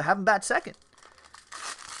lineup. Have him bat second.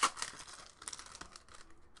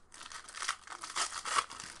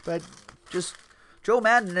 But just Joe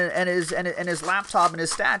Madden and his laptop and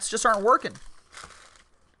his stats just aren't working.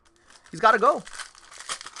 He's got to go.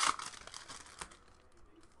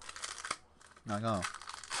 I go.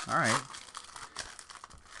 All right.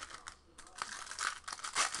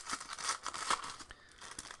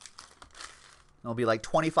 There'll be like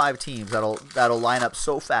 25 teams that'll line up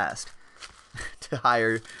so fast to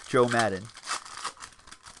hire Joe Madden.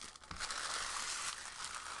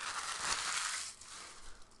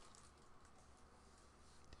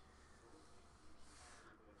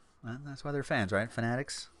 Well, that's why they're fans, right?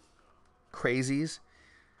 Fanatics, crazies.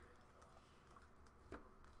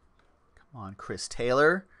 Come on, Chris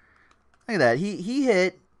Taylor. Look at that. He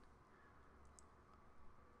hit.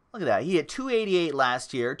 Look at that. He hit 288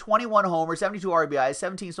 last year, 21 homers, 72 RBIs,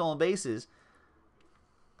 17 stolen bases.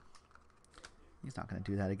 He's not going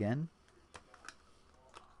to do that again.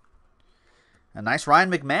 A nice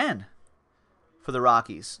Ryan McMahon for the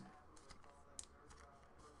Rockies.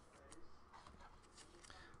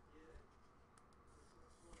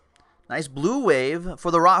 Nice blue wave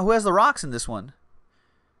for the Rock. Who has the Rocks in this one?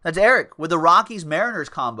 That's Eric with the Rockies Mariners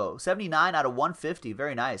combo. 79 out of 150.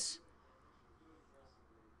 Very nice.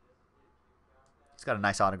 He's got a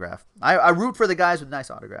nice autograph. I root for the guys with nice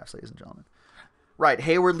autographs, ladies and gentlemen. Right,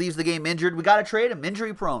 Hayward leaves the game injured. We got to trade him.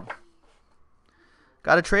 Injury prone.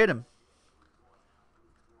 Got to trade him.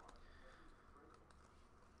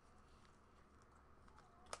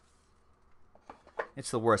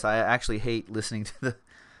 It's the worst. I actually hate listening to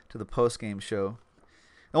the post game show.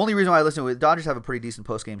 The only reason why I listen to it, Dodgers have a pretty decent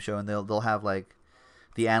post game show, and they'll have like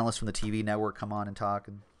the analysts from the TV network come on and talk.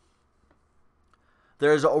 And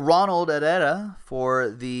there's Ronald Herrera for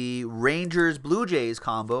the Rangers Blue Jays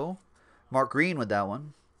combo. Mark Green with that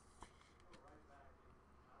one.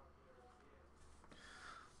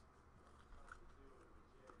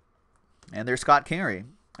 And there's Scott Kingery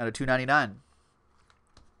out of 299.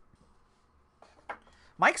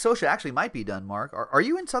 Mike Scioscia actually might be done, Mark. Are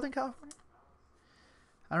you in Southern California?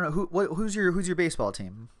 I don't know. Who's your baseball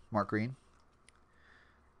team, Mark Green?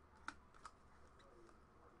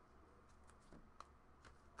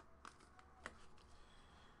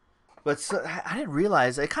 But I didn't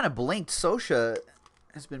realize. I kind of blinked. Scioscia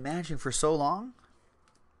has been managing for so long.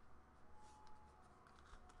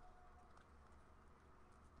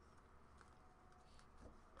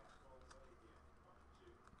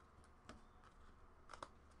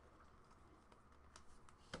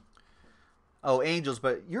 Oh, Angels,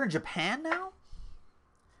 but you're in Japan now?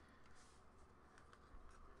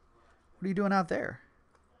 What are you doing out there?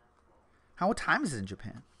 What time is it in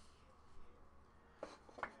Japan?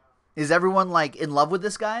 Is everyone like in love with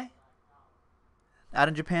this guy out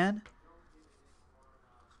in Japan?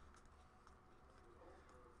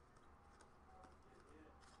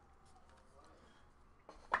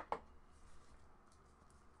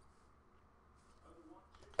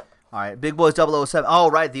 All right, Big Boys 007. Oh,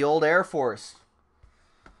 right, the old Air Force.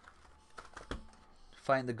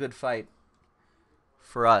 Fighting the good fight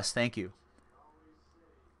for us. Thank you.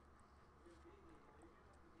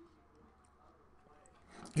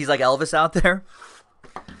 He's like Elvis out there.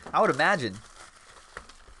 I would imagine.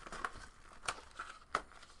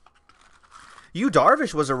 Yu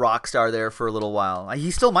Darvish was a rock star there for a little while. He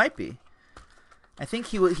still might be. I think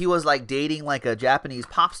he was like dating like a Japanese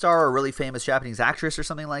pop star or a really famous Japanese actress or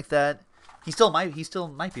something like that. He still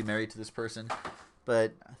might be married to this person,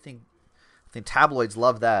 but I think tabloids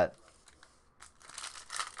love that.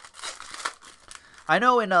 I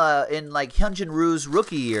know in like Hyunjin Roo's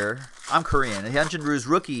rookie year, I'm Korean. In Hyunjin Roo's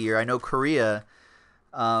rookie year, I know Korea.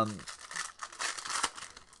 I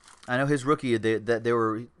know his rookie year that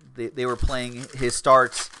they were playing his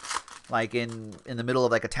starts like in the middle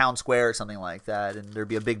of like a town square or something like that, and there'd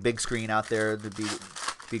be a big screen out there. There'd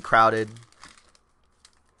be crowded.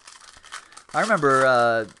 I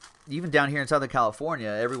remember even down here in Southern California,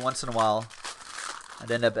 every once in a while,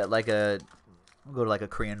 I'd end up at like I'll go to like a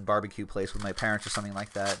Korean barbecue place with my parents or something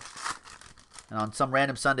like that. And on some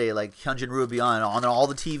random Sunday, like Hyunjin Roo would be on all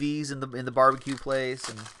the TVs in the barbecue place,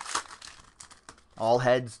 and all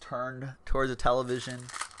heads turned towards the television.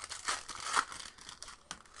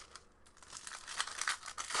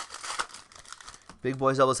 Big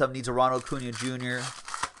Boys 007 needs a Ronald Acuna Jr.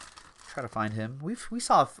 Try to find him. We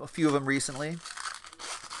saw a few of them recently.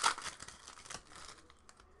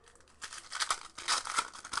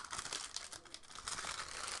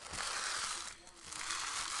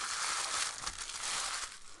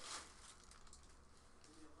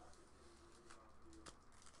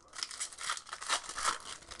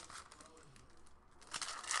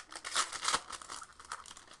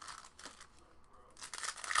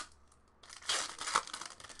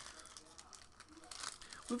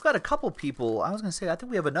 We've got a couple people. I was gonna say, I think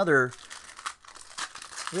we have another.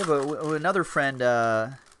 We have another friend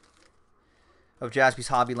of Jaspys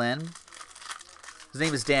Hobbyland. His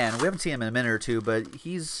name is Dan. We haven't seen him in a minute or two, but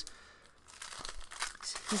he's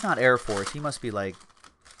not Air Force. He must be like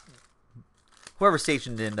whoever's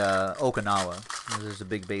stationed in Okinawa. There's a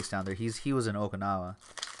big base down there. He was in Okinawa.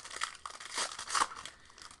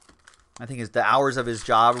 I think the hours of his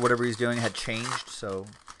job or whatever he's doing had changed, so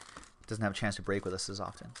doesn't have a chance to break with us as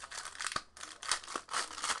often.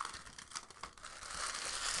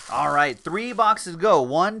 All right, 3 boxes go.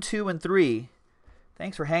 1, 2, and 3.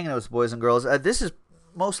 Thanks for hanging with us, boys and girls. This is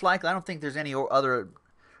most likely. I don't think there's any other.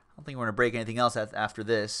 I don't think we're gonna break anything else after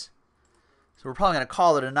this. So we're probably gonna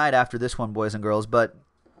call it a night after this one, boys and girls. But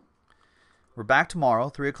we're back tomorrow,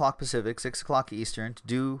 3 o'clock Pacific, 6 o'clock Eastern, to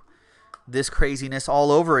do this craziness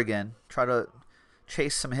all over again. Try to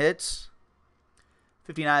chase some hits.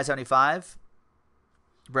 59/75.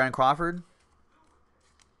 Brandon Crawford.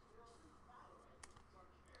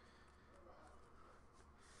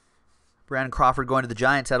 Brandon Crawford going to the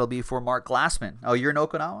Giants. That'll be for Mark Glassman. Oh, you're in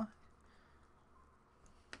Okinawa?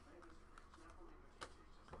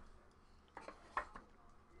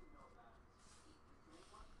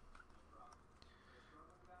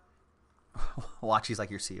 Watch, he's like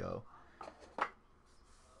your CO.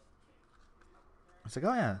 It's like,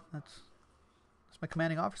 oh yeah, that's my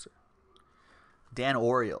commanding officer. Dan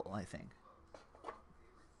Oriole, I think. I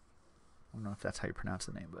don't know if that's how you pronounce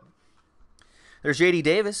the name, but there's JD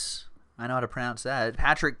Davis. I know how to pronounce that.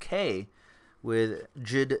 Patrick K with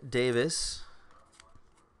Jid Davis.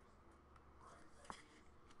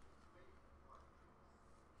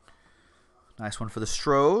 Nice one for the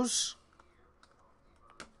Stros.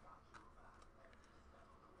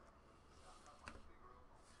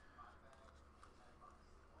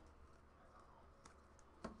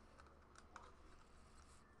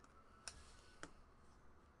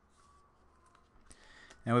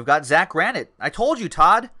 And we've got Zach Granite. I told you,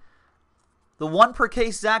 Todd. The one per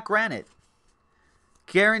case Zach Granite.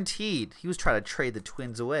 Guaranteed. He was trying to trade the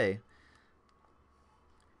Twins away.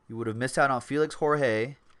 You would have missed out on Felix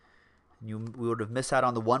Jorge. And we would have missed out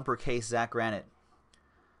on the one per case Zach Granite.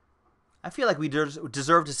 I feel like we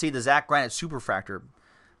deserve to see the Zach Granite Superfractor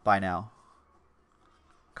by now.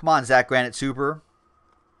 Come on, Zach Granite Super.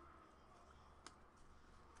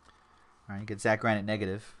 All right, get Zach Granite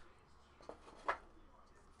negative.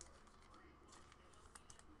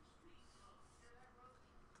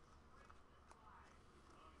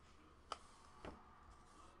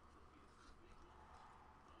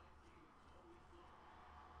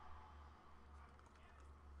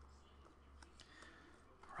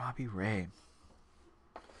 Robbie Ray.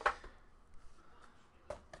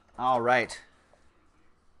 All right.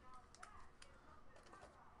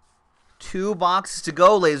 2 boxes to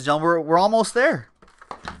go, ladies and gentlemen. We're almost there.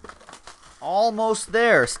 Almost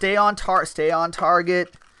there. Stay on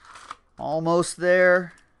target. Almost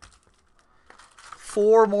there.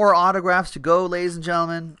 4 more autographs to go, ladies and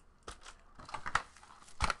gentlemen.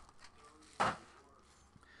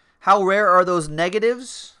 How rare are those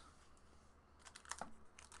negatives?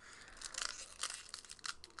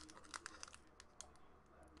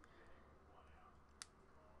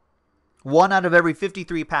 One out of every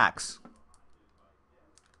 53 packs.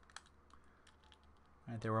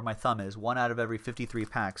 Right there where my thumb is. 1 out of every 53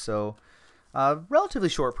 packs. So, relatively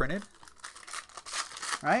short printed.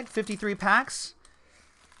 All right, 53 packs.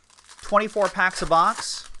 24 packs a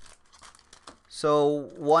box.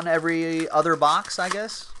 So, 1 every other box, I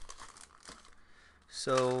guess.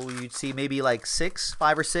 So, you'd see maybe like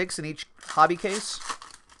 5 or 6 in each hobby case.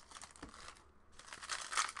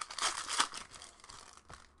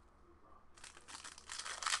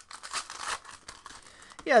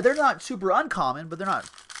 Yeah, they're not super uncommon, but they're not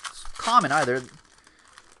common either.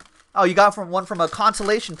 Oh, you got one from a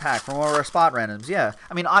consolation pack from one of our spot randoms. Yeah,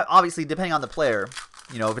 I mean, obviously, depending on the player,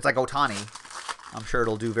 you know, if it's like Ohtani, I'm sure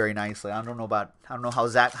it'll do very nicely. I don't know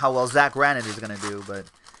how well Zach Granite is gonna do, but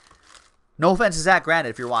no offense to Zach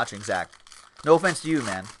Granite if you're watching, Zach. No offense to you,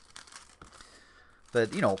 man.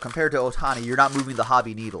 But you know, compared to Ohtani, you're not moving the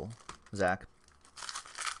hobby needle, Zach.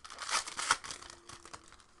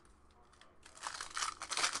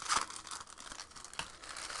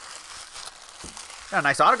 Got a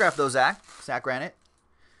nice autograph, though, Zach. Zach Granite.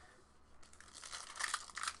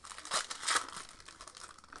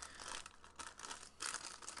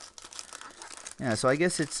 Yeah, so I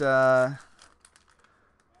guess it's, you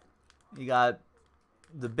got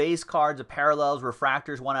the base cards, the parallels,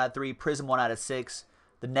 refractors, 1 out of 3, prism, 1 out of 6,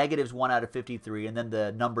 the negatives, 1 out of 53, and then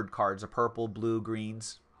the numbered cards, the purple, blue,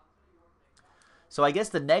 greens. So I guess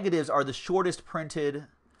the negatives are the shortest printed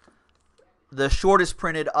of the... shortest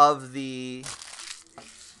printed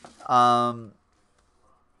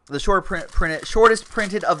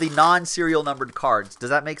of the non-serial numbered cards. Does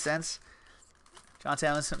that make sense? John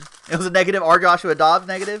Samuelson. It was a negative. R. Joshua Dobbs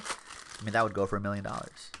negative. I mean, that would go for $1 million.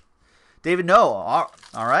 David, no. All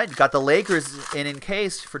right. You got the Lakers in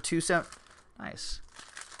case for 2-7. Nice.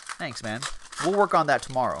 Thanks, man. We'll work on that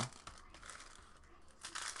tomorrow.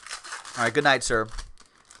 All right. Good night, sir.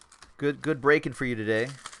 Good breaking for you today.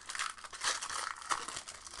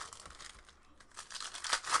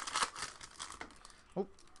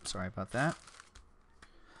 Sorry about that.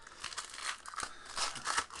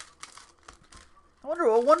 I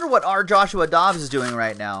wonder what R. Joshua Dobbs is doing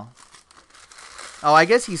right now. Oh, I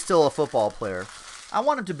guess he's still a football player. I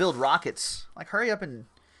want him to build rockets. Like, hurry up and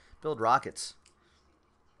build rockets.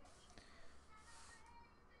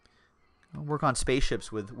 work on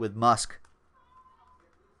spaceships with Musk.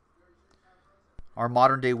 Our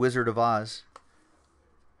modern day Wizard of Oz.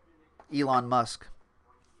 Elon Musk.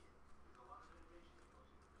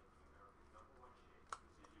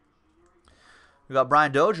 We got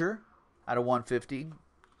Brian Dozier out of 150.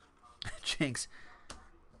 Jinx.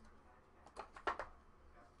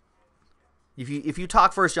 If you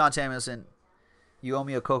talk first, John Samuelson, you owe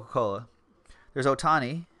me a Coca-Cola. There's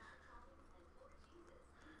Ohtani.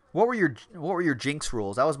 What were your jinx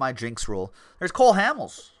rules? That was my jinx rule. There's Cole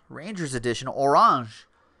Hamels, Rangers edition, orange.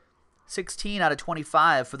 16 out of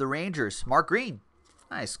 25 for the Rangers. Mark Green.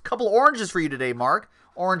 Nice. Couple oranges for you today, Mark.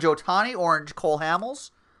 Orange Ohtani, orange Cole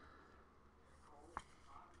Hamels.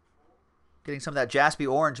 Getting some of that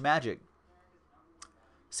Jaspy orange magic.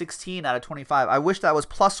 16 out of 25. I wish that was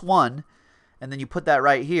 +1, and then you put that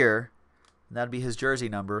right here, and that'd be his jersey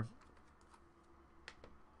number.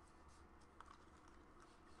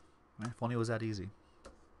 If only it was that easy.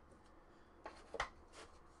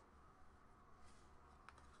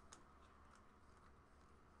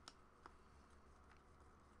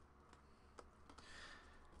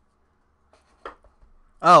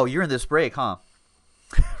 Oh, you're in this break, huh?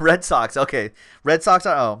 Red Sox. Okay. Red Sox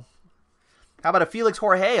are... Oh. How about a Felix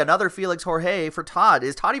Jorge? Another Felix Jorge for Todd.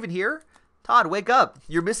 Is Todd even here? Todd, wake up.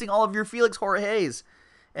 You're missing all of your Felix Jorges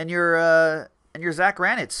and your Zach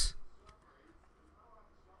Granitz.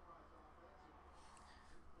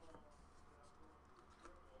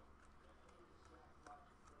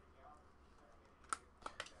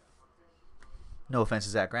 No offense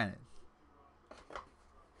to Zach Granite.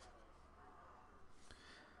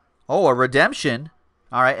 Oh, a redemption.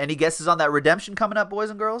 All right. Any guesses on that redemption coming up, boys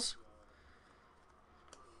and girls?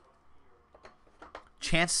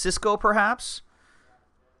 Chance Cisco, perhaps?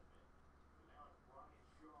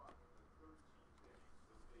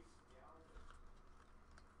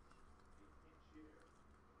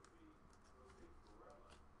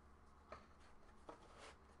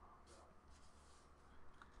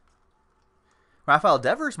 Rafael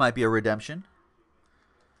Devers might be a redemption.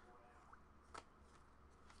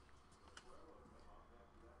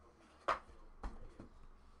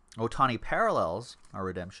 Ohtani parallels are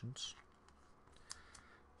redemptions.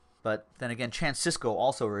 But then again, Chance Cisco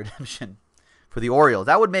also a redemption for the Orioles.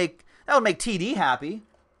 That would make TD happy.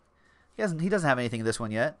 He doesn't have anything in this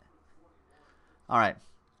one yet. All right.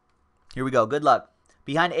 Here we go. Good luck.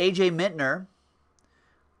 Behind AJ Mintner,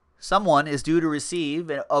 someone is due to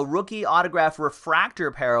receive a rookie autograph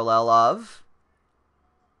refractor parallel of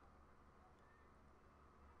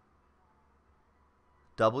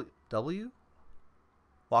W.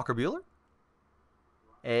 Walker Buehler?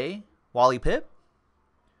 A. Wally Pipp?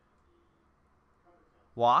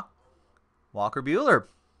 Walker Buehler.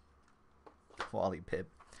 Wally Pipp.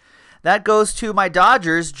 That goes to my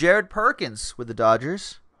Dodgers, Jared Perkins with the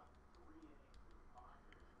Dodgers.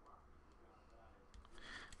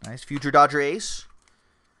 Nice. Future Dodger ace.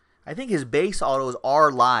 I think his base autos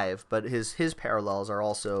are live, but his parallels are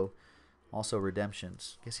also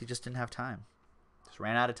redemptions. Guess he just didn't have time. Just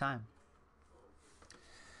ran out of time.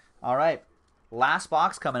 All right. Last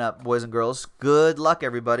box coming up, boys and girls. Good luck,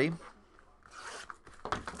 everybody.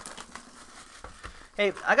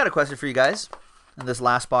 Hey, I got a question for you guys in this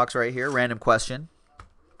last box right here. Random question.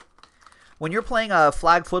 When you're playing a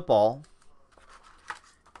flag football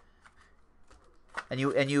and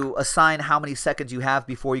you assign how many seconds you have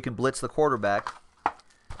before you can blitz the quarterback,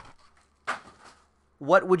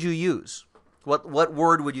 what would you use? What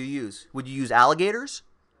word would you use? Would you use alligators,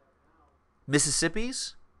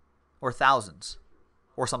 Mississippis, or thousands,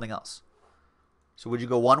 or something else? So would you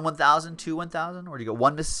go 1,000, 2 1,000, or would you go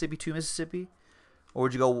 1 Mississippi, 2 Mississippi, or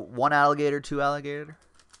would you go 1 alligator, 2 alligators?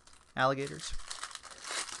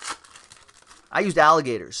 I used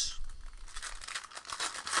alligators.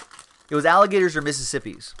 It was alligators or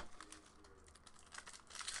Mississippis.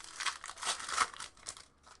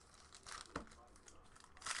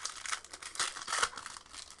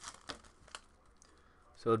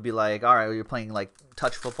 So it would be like, all right, you're playing like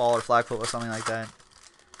touch football or flag football or something like that.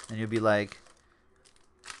 And you'd be like,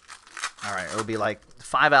 all right, it'll be like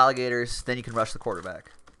 5 alligators, then you can rush the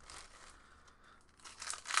quarterback.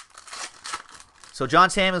 So John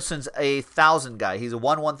Samuelson's a 1,000 guy. He's a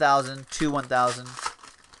 1 1,000, 2 1,000.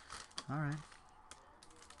 All right.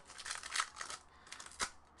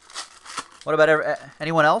 What about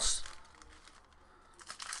anyone else?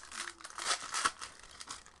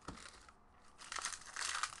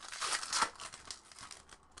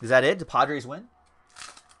 Is that it? Did Padres win?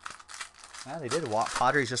 Yeah, they did.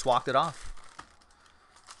 Padres just walked it off.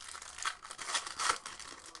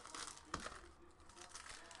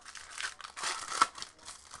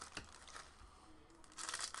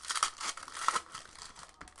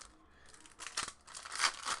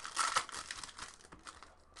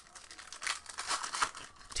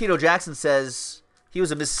 Tito Jackson says he was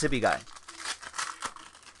a Mississippi guy.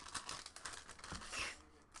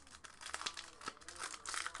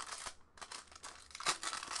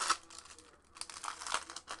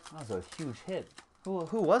 That was a huge hit.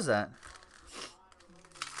 Who was that?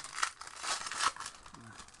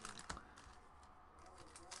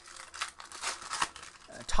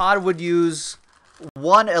 Todd would use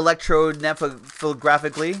one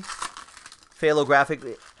electroencephalographically,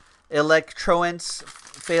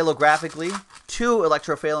 two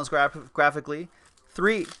electrophalangraphically,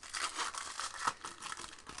 three.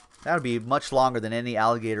 That would be much longer than any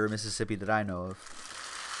alligator in Mississippi that I know of.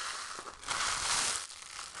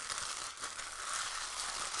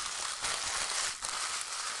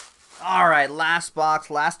 All right, last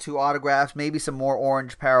box, last two autographs, maybe some more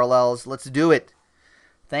orange parallels. Let's do it.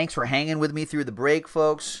 Thanks for hanging with me through the break,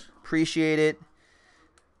 folks. Appreciate it.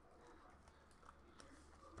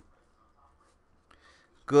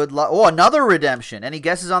 Good luck. Oh, another redemption. Any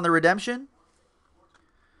guesses on the redemption?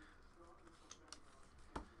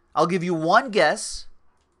 I'll give you one guess,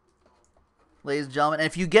 ladies and gentlemen. And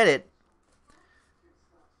if you get it,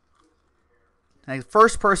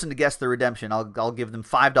 first person to guess the redemption, I'll give them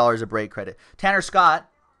 $5 of break credit. Tanner Scott.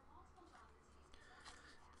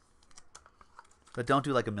 But don't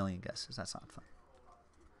do like a million guesses. That's not fun.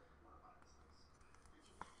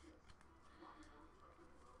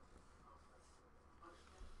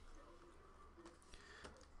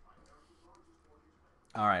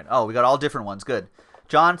 All right. Oh, we got all different ones. Good.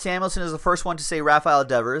 John Samuelson is the first one to say Rafael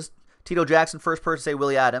Devers. Tito Jackson, first person to say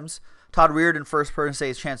Willie Adams. Todd Reardon, first person to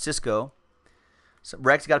say Chance Sisco. So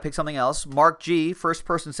Rex, got to pick something else. Mark G, first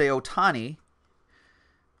person to say Otani.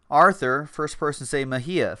 Arthur, first person to say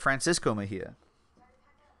Mejia. Francisco Mejia.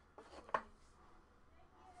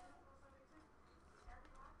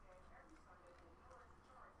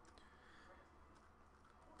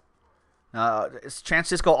 Is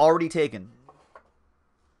Chance Sisco already taken?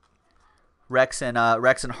 Rex and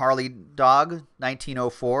Harley Dog,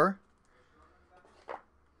 1904.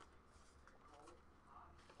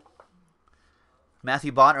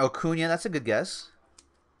 Matthew Bonner, Acuna, that's a good guess.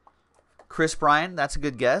 Chris Bryant, that's a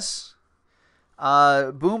good guess.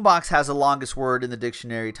 Boombox has the longest word in the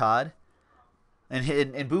dictionary, Todd. And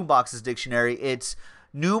in Boombox's dictionary, it's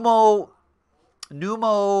pneumo.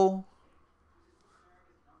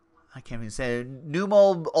 I can't even say it.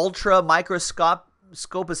 Pneumo ultra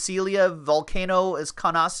microscopicelia volcano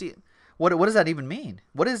esconasi. What does that even mean?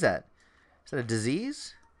 What is that? Is that a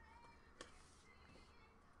disease?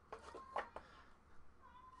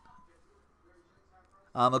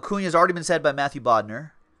 Acuna has already been said by Matthew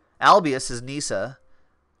Bodner. Albius is Nisa.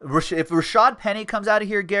 If Rashad Penny comes out of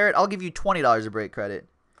here, Garrett, I'll give you $20 of break credit.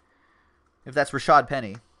 If that's Rashad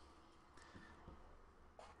Penny.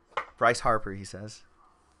 Bryce Harper, he says.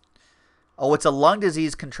 Oh, it's a lung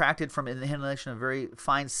disease contracted from the inhalation of very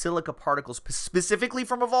fine silica particles, specifically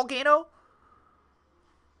from a volcano?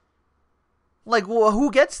 Like, well, who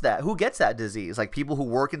gets that? Who gets that disease? Like, people who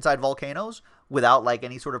work inside volcanoes without, like,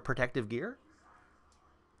 any sort of protective gear?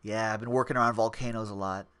 Yeah, I've been working around volcanoes a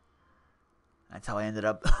lot. That's how I ended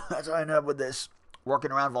up. That's how I ended up with this. Working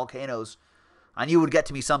around volcanoes. I knew it would get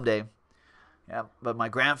to me someday. Yeah, but my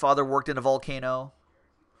grandfather worked in a volcano.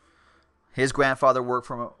 His grandfather worked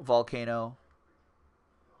from a volcano.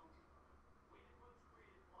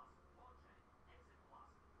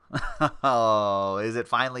 Oh, is it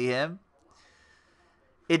finally him?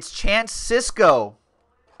 It's Chance Sisco.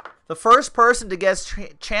 The first person to guess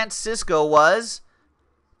Chance Sisco was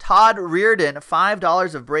Todd Reardon.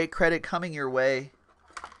 $5 of break credit coming your way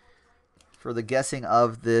for the guessing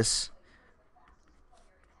of this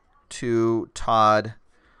to Todd.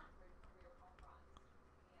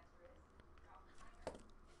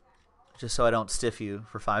 Just so I don't stiff you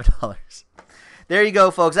for $5. There you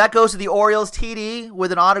go, folks. That goes to the Orioles TD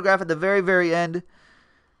with an autograph at the very, very end.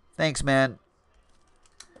 Thanks, man.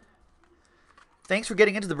 Thanks for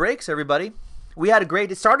getting into the breaks, everybody. We had a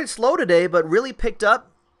great... It started slow today, but really picked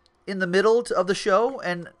up in the middle of the show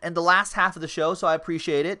and the last half of the show, so I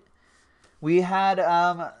appreciate it. We had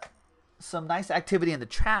some nice activity in the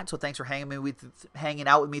chat, so thanks for hanging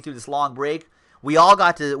out with me through this long break. We all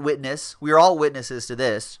got to witness. We were all witnesses to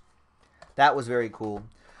this. That was very cool.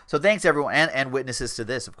 So thanks, everyone, and witnesses to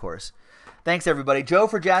this, of course. Thanks, everybody. Joe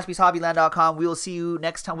for JaspysHobbyland.com. We will see you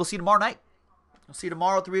next time. We'll see you tomorrow night. We'll see you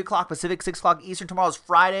tomorrow, 3 o'clock Pacific, 6 o'clock Eastern. Tomorrow's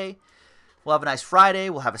Friday. We'll have a nice Friday.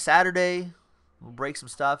 We'll have a Saturday. We'll break some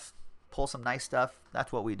stuff, pull some nice stuff.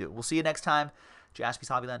 That's what we do. We'll see you next time.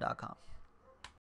 JaspysHobbyland.com.